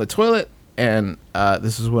ring on the toilet, and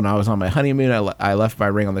this is when I was on my honeymoon. I left my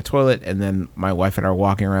ring on the toilet, and then my wife and I were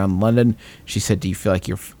walking around London. She said, "Do you feel like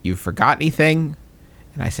you forgot anything?"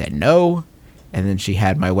 And I said, "No." And then she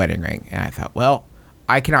had my wedding ring, and I thought, well,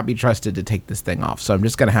 I cannot be trusted to take this thing off, so I'm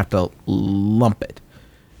just going to have to lump it.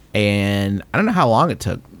 and I don't know how long it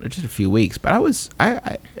took. Just a few weeks, but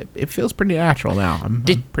it feels pretty natural now. I'm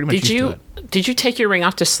pretty much used to it. Did you take your ring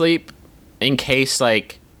off to sleep in case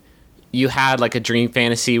like you had like a dream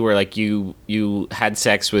fantasy where like you had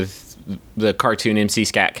sex with the cartoon MC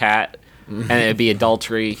Scat Cat and it'd be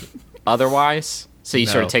adultery otherwise? So you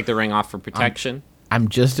sort of take the ring off for protection? I'm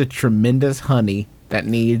just a tremendous honey that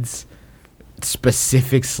needs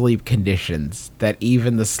specific sleep conditions, that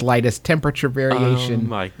even the slightest temperature variation,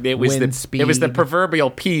 wind speed. It was the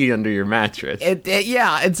proverbial pee under your mattress. You're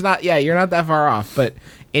not that far off. But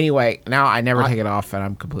anyway, now I never take it off, and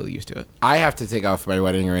I'm completely used to it. I have to take off my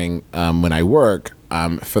wedding ring when I work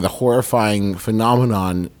for the horrifying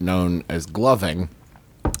phenomenon known as gloving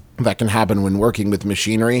that can happen when working with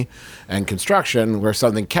machinery and construction, where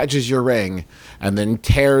something catches your ring and then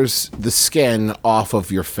tears the skin off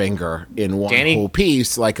of your finger in one whole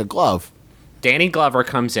piece like a glove. Danny Glover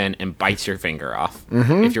comes in and bites your finger off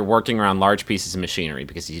if you're working around large pieces of machinery,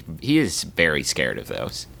 because he is very scared of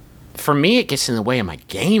those. For me, it gets in the way of my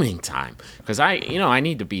gaming time, because I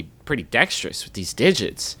need to be pretty dexterous with these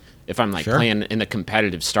digits. If I'm playing in the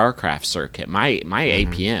competitive StarCraft circuit, my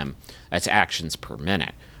APM, that's actions per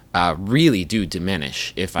minute, really do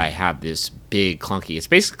diminish if I have this big clunky. It's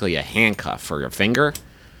basically a handcuff for your finger,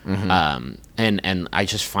 and I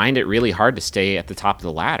just find it really hard to stay at the top of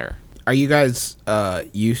the ladder. Are you guys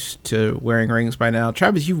used to wearing rings by now?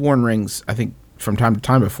 Travis, you've worn rings, I think, from time to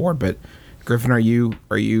time before, but Griffin, are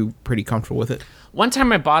you pretty comfortable with it? One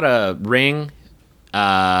time I bought a ring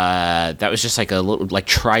that was just like a little like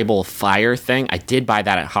tribal fire thing. I did buy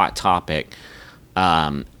that at Hot Topic,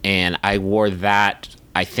 and I wore that,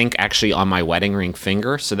 I think, actually on my wedding ring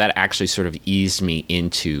finger, so that actually sort of eased me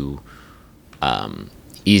into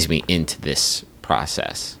this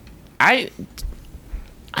process.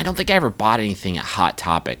 I don't think I ever bought anything at Hot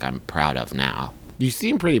Topic I'm proud of now. You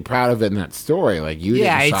seem pretty proud of it in that story. Like, you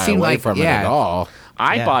didn't shy away from it at all.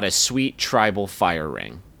 I bought a sweet tribal fire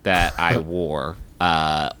ring that I wore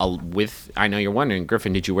with, I know you're wondering,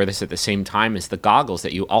 Griffin, did you wear this at the same time as the goggles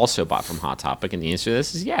that you also bought from Hot Topic? And the answer to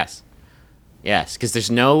this is yes. Yes, because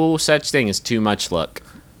there's no such thing as too much look.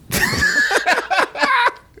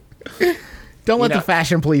 Don't let the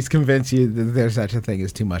fashion police convince you that there's such a thing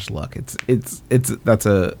as too much luck. It's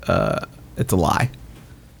a lie.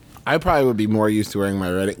 I probably would be more used to wearing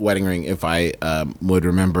my wedding ring if I would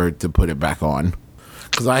remember to put it back on,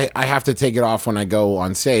 because I have to take it off when I go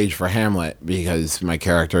on stage for Hamlet, because my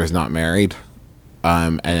character is not married,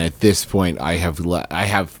 and at this point I have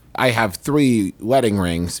 3 wedding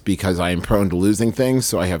rings because I am prone to losing things,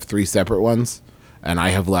 so I have 3 separate ones, and I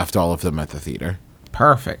have left all of them at the theater.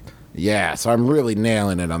 Perfect. Yeah, so I'm really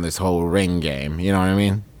nailing it on this whole ring game. You know what I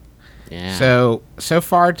mean? Yeah. So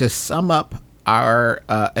far, to sum up our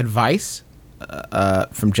advice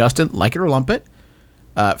from Justin, like it or lump it.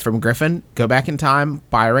 From Griffin, go back in time,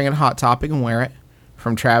 buy a ring at Hot Topic and wear it.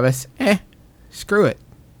 From Travis, screw it.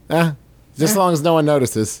 Just as long as no one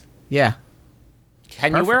notices. Yeah.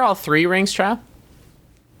 Can you wear all 3 rings, Trav?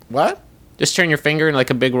 What? Just turn your finger in like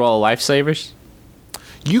a big roll of Lifesavers?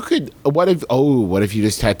 You could. What if you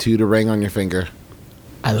just tattooed a ring on your finger?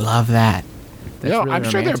 I love that. That's really I'm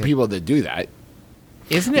sure there are romantic. people that do that.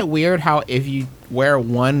 Isn't it weird how if you wear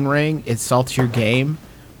one ring, it salts your game,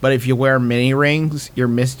 but if you wear many rings, you're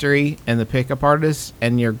mystery and the pickup artist,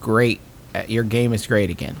 and you're great. Your game is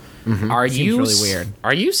great again. Are Seems you really weird.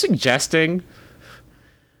 Are you suggesting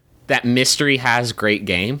that mystery has great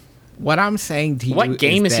game? What I'm saying to you, What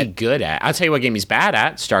game is he that good at? I'll tell you what game he's bad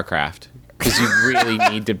at: StarCraft. Because you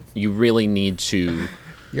really need to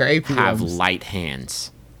your AP have rooms. light hands.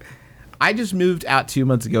 I just moved out 2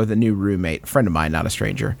 months ago with a new roommate, a friend of mine, not a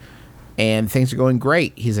stranger, and things are going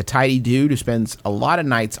great. He's a tidy dude who spends a lot of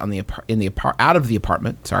nights out of the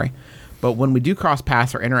apartment. Sorry, but when we do cross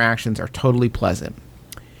paths, our interactions are totally pleasant.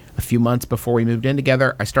 A few months before we moved in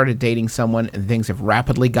together, I started dating someone, and things have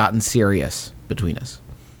rapidly gotten serious between us.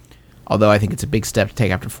 Although I think it's a big step to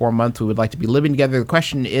take after 4 months, we would like to be living together. The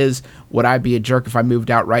question is, would I be a jerk if I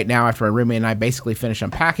moved out right now after my roommate and I basically finished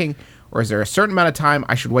unpacking? Or is there a certain amount of time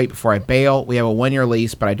I should wait before I bail? We have a 1-year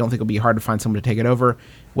lease, but I don't think it'll be hard to find someone to take it over.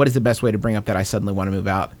 What is the best way to bring up that I suddenly want to move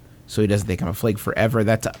out so he doesn't think I'm a flake forever?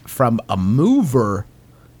 That's from a mover,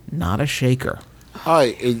 not a shaker. Oh,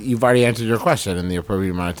 you've already answered your question, and the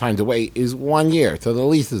appropriate amount of time to wait is 1 year till the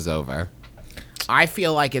lease is over. I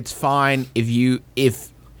feel like it's fine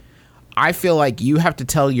if I feel like you have to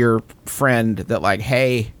tell your friend that, like,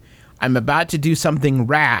 hey, I'm about to do something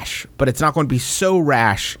rash, but it's not going to be so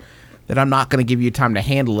rash that I'm not going to give you time to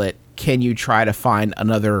handle it. Can you try to find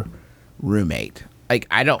another roommate? Like,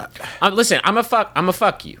 I don't. Listen, I'm a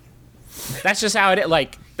fuck you. That's just how it is.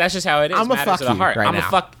 Like, That's just how it is. I'ma Matters fuck of the you heart. right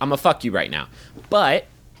now. I'm a fuck you right now. But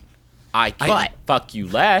I can't fuck you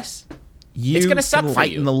less. You gonna suck can for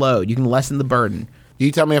lighten you. the load. You can lessen the burden.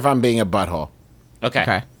 You tell me if I'm being a butthole. Okay.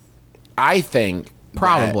 Okay. I think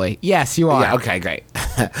Probably. Yes, you are. Yeah, okay, great.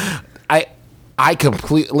 I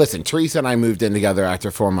completely listen. Teresa and I moved in together after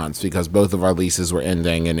 4 months because both of our leases were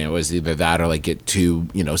ending, and it was either that or like get two,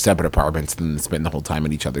 separate apartments and then spend the whole time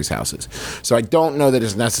at each other's houses. So I don't know that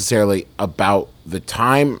it's necessarily about the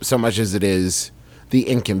time so much as it is the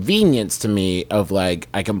inconvenience to me of like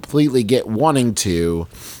I completely get wanting to,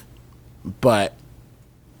 but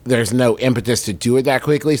there's no impetus to do it that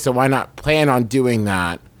quickly. So why not plan on doing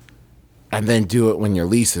that and then do it when your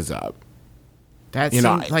lease is up? That You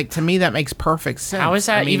know, seems like to me that makes perfect sense. How is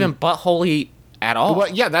that I mean, even buttholy at all? Well,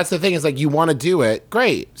 yeah, that's the thing. Is like you want to do it,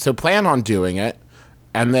 great. So plan on doing it,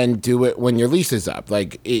 and then do it when your lease is up.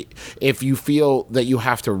 Like if you feel that you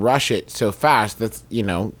have to rush it so fast, that's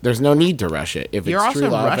there's no need to rush it. If You're it's true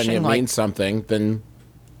also love and rushing, it like- means something, then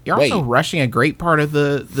You're wait. also rushing a great part of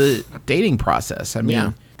the dating process. I mean,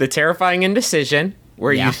 Yeah. The terrifying indecision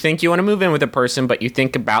where Yeah. you think you want to move in with a person, but you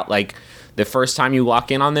think about like the first time you walk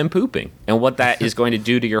in on them pooping and what that is going to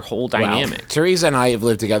do to your whole dynamic. Teresa and I have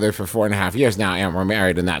lived together for 4.5 years now, and we're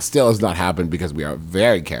married, and that still has not happened because we are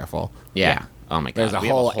very careful. Yeah. Oh my god. There's a we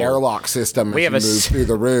have whole airlock system. we As have you a move s- through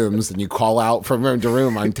the rooms, and you call out from room to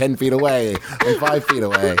room. I'm 10 feet away. I'm 5 feet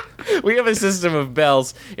away. We have a system of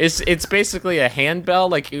bells. It's basically a handbell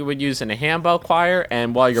like you would use in a handbell choir,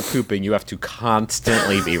 and while you're pooping, you have to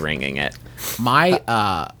constantly be ringing it.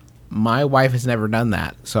 my wife has never done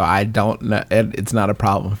that, so I don't know. It's not a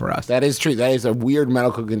problem for us. That is true. That is a weird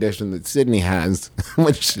medical condition that Sydney has,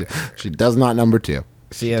 which she does not number 2.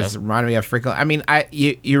 She has reminded me of frequent. I mean,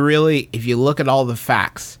 you really, if you look at all the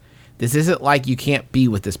facts, this isn't like you can't be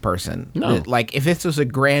with this person. No. Like if this was a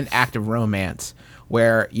grand act of romance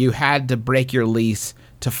where you had to break your lease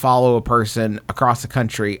to follow a person across the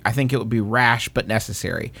country, I think it would be rash but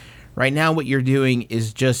necessary. Right now, what you're doing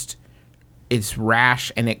is just it's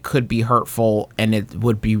rash and it could be hurtful, and it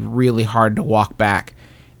would be really hard to walk back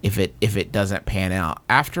if it doesn't pan out.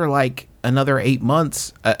 After like another 8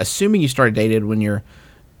 months, assuming you started dating when your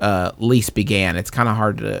lease began, it's kind of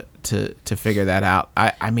hard to figure that out.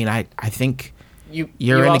 I mean, I think you're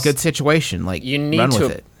you in also- a good situation. Like You need run to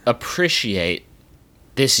with it. appreciate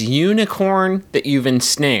this unicorn that you've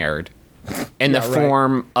ensnared in the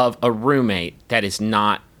form of a roommate that is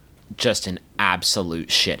not just an absolute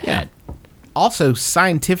shithead. Also,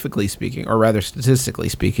 scientifically speaking, or rather statistically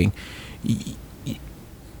speaking,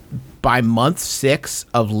 by month 6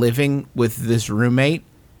 of living with this roommate,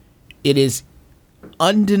 it is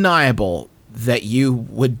undeniable that you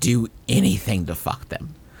would do anything to fuck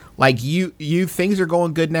them. Like you things are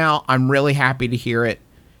going good now. I'm really happy to hear it.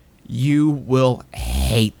 You will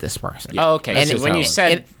hate this person. Oh, okay. And So it-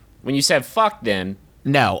 when you said fuck, then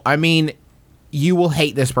No, I mean, you will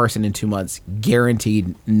hate this person in 2 months,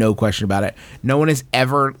 guaranteed, no question about it. No one has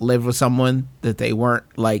ever lived with someone that they weren't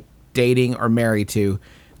like dating or married to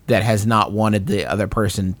that has not wanted the other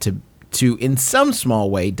person to in some small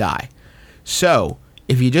way die. So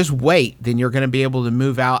if you just wait, then you're going to be able to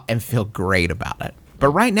move out and feel great about it. But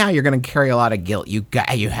right now, you're going to carry a lot of guilt. You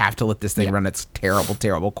have to let this thing run its terrible,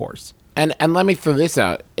 terrible course. And let me throw this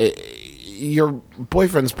out. Your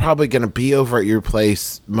boyfriend's probably going to be over at your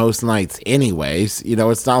place most nights anyways.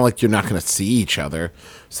 It's not like you're not going to see each other.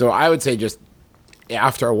 So I would say just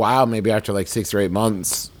after a while, maybe after like 6 or 8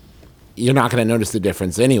 months, you're not going to notice the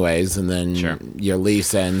difference anyways. And then your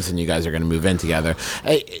lease ends and you guys are going to move in together.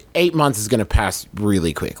 8 months is going to pass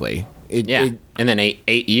really quickly. and then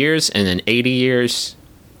 8 years, and then 80 years,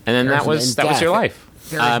 and then that was your life.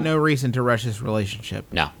 There is no reason to rush this relationship.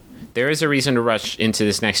 No, there is a reason to rush into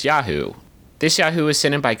this next Yahoo. This Yahoo is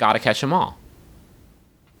sent in by Gotta Catch 'Em All.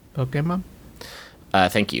 Pokemon?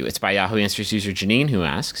 Thank you. It's by Yahoo Answers user Janine, who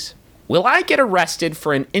asks, will I get arrested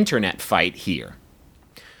for an internet fight here?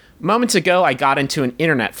 Moments ago, I got into an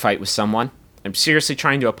internet fight with someone. I'm seriously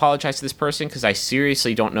trying to apologize to this person because I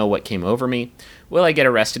seriously don't know what came over me. Will I get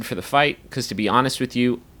arrested for the fight? Because to be honest with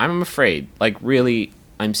you, I'm afraid. Like, really,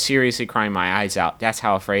 I'm seriously crying my eyes out. That's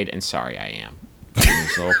how afraid and sorry I am. And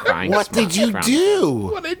there's a little crying What did you smile. do?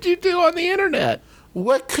 What did you do on the internet?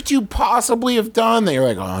 What could you possibly have done that you're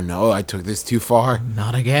like, oh no, I took this too far.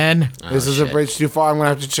 Not again. This is a shit. bridge too far. I'm going to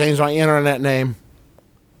have to change my internet name.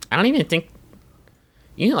 I don't even think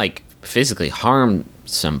you like physically harm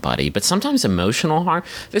somebody, but sometimes emotional harm.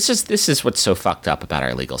 This is what's so fucked up about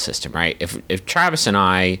our legal system, right? If Travis and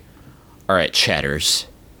I are at Cheddar's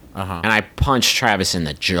and I punch Travis in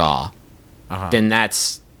the jaw, then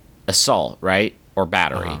that's assault, right? Or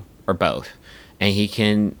battery, or both. and he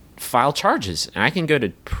can file charges, and I can go to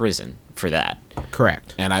prison for that.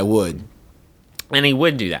 Correct. And I would. And he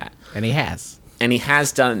would do that, And he has. and he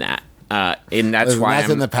has done that. And that's why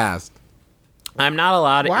That's in the past. I'm not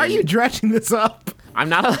allowed. Why are you dredging this up? I'm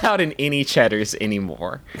not allowed in any Cheddars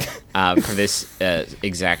anymore for this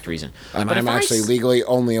exact reason. And But I'm if I actually s- legally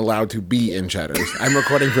only allowed to be in Cheddar's. I'm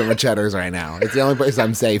recording from a Cheddar's right now. It's the only place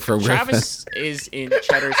I'm safe from Griffin. Travis is in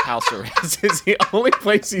Cheddar's house arrest. It's the only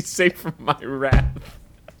place he's safe from my wrath.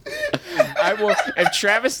 I will. If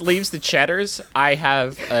Travis leaves the Cheddar's, I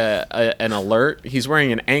have an alert. He's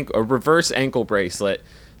wearing a reverse ankle bracelet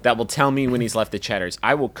that will tell me when he's left the Cheddar's.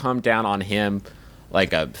 I will come down on him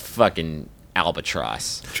like a fucking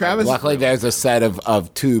albatross. Travis. Luckily, there's a set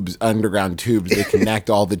of tubes, underground tubes, that connect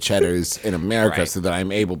all the Cheddars in America Right. so that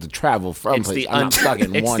I'm able to travel from It's places. the, I'm not stuck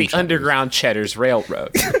in it's one the Cheddar's. underground Cheddar's Railroad.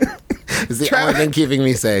 It's the only thing keeping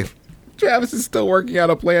me safe. Travis is still working out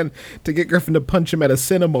a plan to get Griffin to punch him at a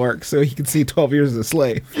Cinemark so he can see 12 Years as a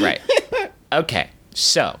Slave. Right. Okay.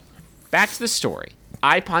 So, back to the story.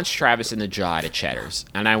 I punched Travis in the jaw at a Cheddar's,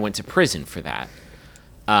 and I went to prison for that.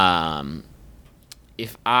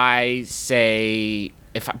 If I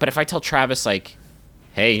tell Travis like,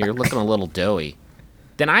 "Hey, you're looking a little doughy,"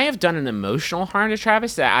 then I have done an emotional harm to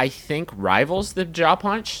Travis that I think rivals the jaw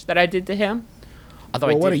punch that I did to him. Although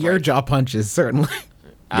Well, I one did of your break- jaw punches, certainly.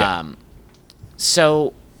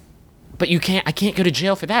 So, but I can't go to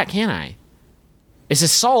jail for that, can I? It's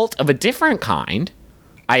assault of a different kind.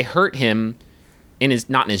 I hurt him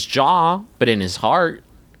not in his jaw, but in his heart.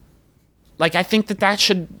 Like, I think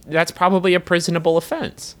that's probably a prisonable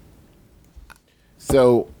offense.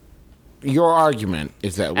 So, your argument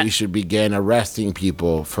is that we should begin arresting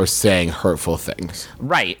people for saying hurtful things.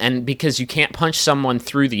 Right, and because you can't punch someone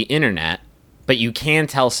through the internet, but you can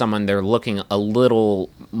tell someone they're looking a little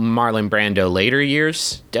Marlon Brando later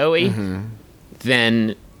years doughy,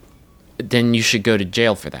 then you should go to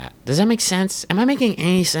jail for that. Does that make sense? Am I making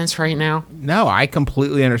any sense right now? No, I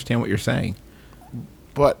completely understand what you're saying.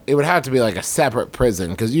 But it would have to be like a separate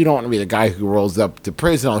prison because you don't want to be the guy who rolls up to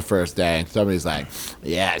prison on the first day and somebody's like,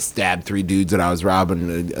 "Yeah, I stabbed 3 dudes when I was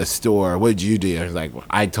robbing a store. What did you do?" It's like,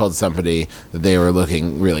 I told somebody that they were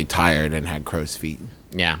looking really tired and had crow's feet.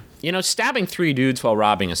 Yeah. You know, stabbing 3 dudes while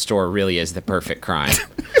robbing a store really is the perfect crime.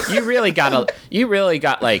 You really got like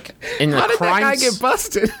in the How did that guy crimes get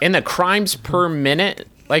busted? in the crimes per minute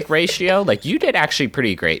like ratio, like you did actually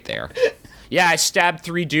pretty great there. Yeah, I stabbed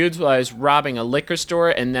 3 dudes while I was robbing a liquor store,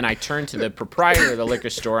 and then I turned to the proprietor of the liquor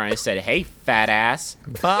store and I said, "Hey, fat ass,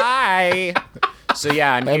 bye." So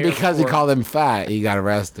yeah, I'm And here because he for- called him fat, he got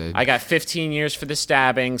arrested. I got 15 years for the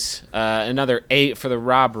stabbings, another 8 for the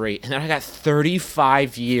robbery, and then I got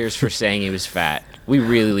 35 years for saying he was fat. We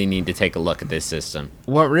really need to take a look at this system.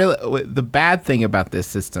 The bad thing about this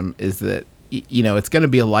system is that, it's going to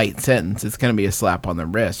be a light sentence. It's going to be a slap on the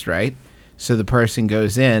wrist, right? So the person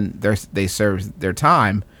goes in, they serve their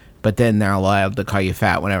time, but then they're allowed to call you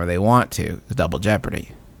fat whenever they want to. It's double jeopardy.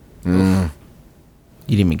 You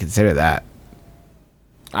didn't even consider that.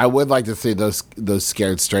 I would like to see those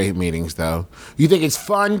scared straight meetings, though. You think it's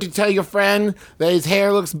fun to tell your friend that his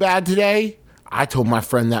hair looks bad today? I told my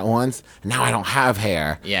friend that once, and now I don't have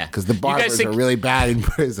hair. Yeah. Because the You guys barbers think- are really bad in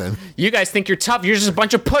prison. You guys think you're tough? You're just a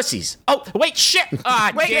bunch of pussies. Oh, wait, shit!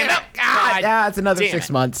 Ah, damn it! God, It's another damn 6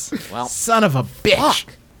 it. months. Well, Son of a bitch.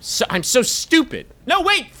 Fuck! I'm so stupid. No,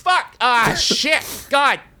 wait, fuck! Ah, shit!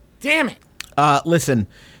 God, damn it! Listen,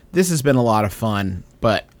 this has been a lot of fun,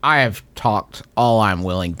 but I have talked all I'm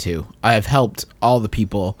willing to. I have helped all the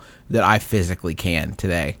people that I physically can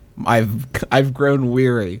today. I've grown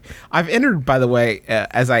weary. I've entered, by the way,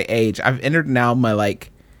 as I age, I've entered now my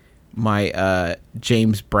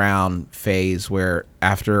James Brown phase where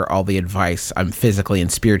after all the advice, I'm physically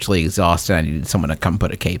and spiritually exhausted. I needed someone to come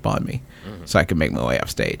put a cape on me so I could make my way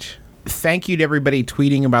off stage. Thank you to everybody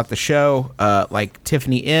tweeting about the show, like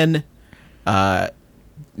Tiffany N,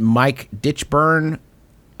 Mike Ditchburn,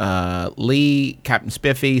 Lee, Captain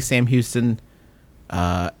Spiffy, Sam Houston,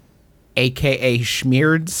 a.k.a.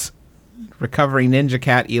 Schmeards, Recovering Ninja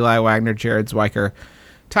Cat, Eli Wagner, Jared Zwiker,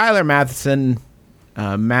 Tyler Matheson,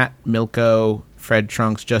 Matt Milko, Fred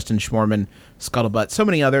Trunks, Justin Schmorman, Scuttlebutt, so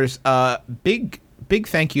many others. Big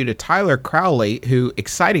thank you to Tyler Crowley, who,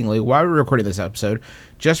 excitingly, while we were recording this episode,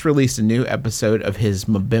 just released a new episode of his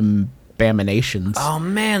Mabim-baminations. Oh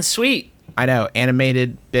man, sweet. I know,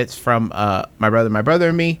 animated bits from My Brother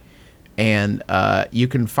and Me, and you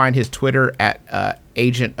can find his Twitter at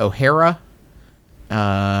Agent O'Hara.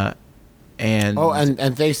 And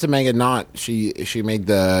And thanks to Megan Knott, she made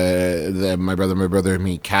the My Brother and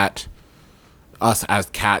Me cat Us as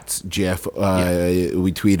Cats GIF.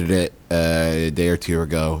 We tweeted it a day or two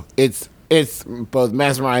ago. It's both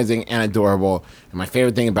mesmerizing and adorable. And my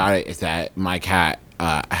favorite thing about it is that my cat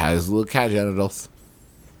has little cat genitals.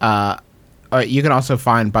 You can also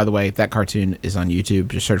find, by the way, that cartoon is on YouTube.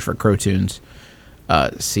 Just search for Crowtoons,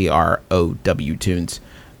 CROW Tunes.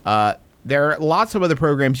 There are lots of other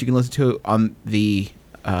programs you can listen to on the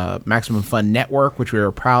Maximum Fun Network, which we are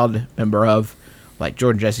a proud member of, like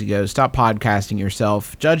Jordan Jesse Goes, Stop Podcasting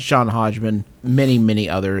Yourself, Judge John Hodgman, many, many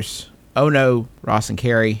others. Oh No, Ross and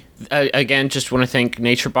Carrie. Again, just want to thank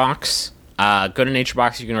NatureBox. Go to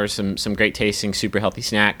NatureBox. You can order some great tasting, super healthy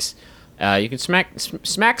snacks. You can smack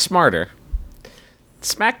smarter.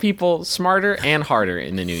 Smack people smarter and harder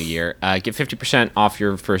in the new year. Get 50% off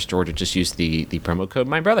your first order. Just use the promo code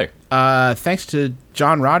MyBrother. Thanks to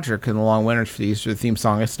John Roderick and the Long Winters for the use of the theme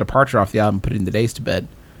song. It's Departure off the album Putting the Days to Bed.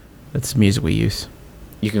 That's the music we use.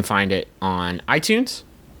 You can find it on iTunes.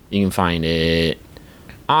 You can find it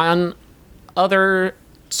on other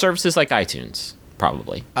services like iTunes,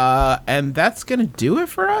 probably. And that's going to do it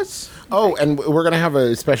for us? Oh, and we're going to have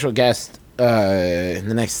a special guest in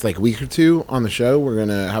the next week or two on the show. We're going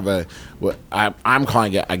to have I'm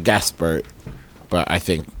calling it a guestpert, but I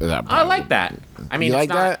think that... I like that. I mean, you like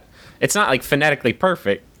that? It's not like phonetically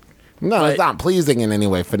perfect. No, it's not pleasing in any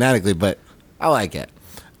way phonetically, but I like it.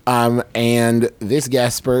 And this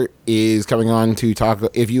guestpert is coming on to talk.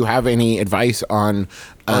 If you have any advice on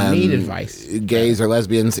need advice, gays or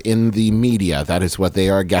lesbians in the media, that is what they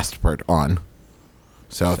are guestpert on.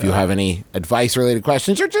 So if you have any advice related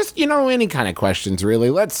questions, or just any kind of questions, really,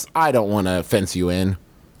 I don't want to fence you in.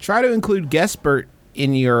 Try to include guestpert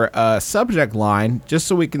in your subject line, just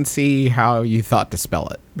so we can see how you thought to spell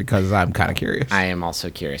it, because I'm kind of curious. I am also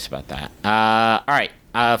curious about that. All right,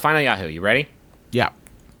 Final Yahoo, you ready? Yeah.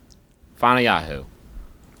 Final Yahoo.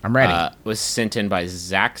 I'm ready. Was sent in by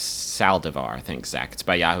Zach Saldivar. I think Zach. It's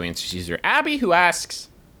by Yahoo Answers user Abby, who asks,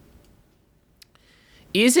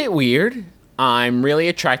 is it weird I'm really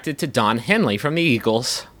attracted to Don Henley from the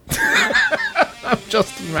Eagles? I'm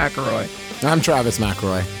Justin McElroy. I'm Travis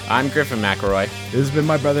McElroy. I'm Griffin McElroy. This has been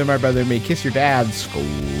My Brother and Me. Kiss your dad.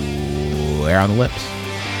 Square on the lips.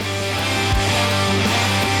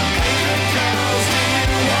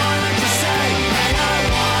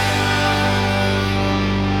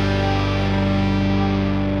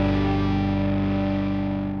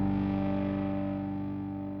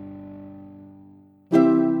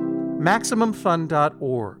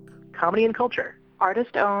 MaximumFun.org. Comedy and culture.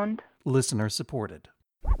 Artist owned. Listener supported.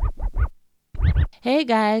 Hey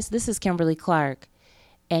guys, this is Kimberly Clark.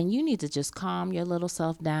 And you need to just calm your little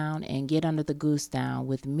self down and get under the goose down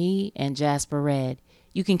with me and Jasper Red.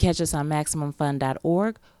 You can catch us on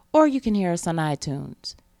MaximumFun.org, or you can hear us on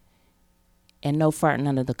iTunes. And no farting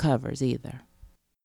under the covers either.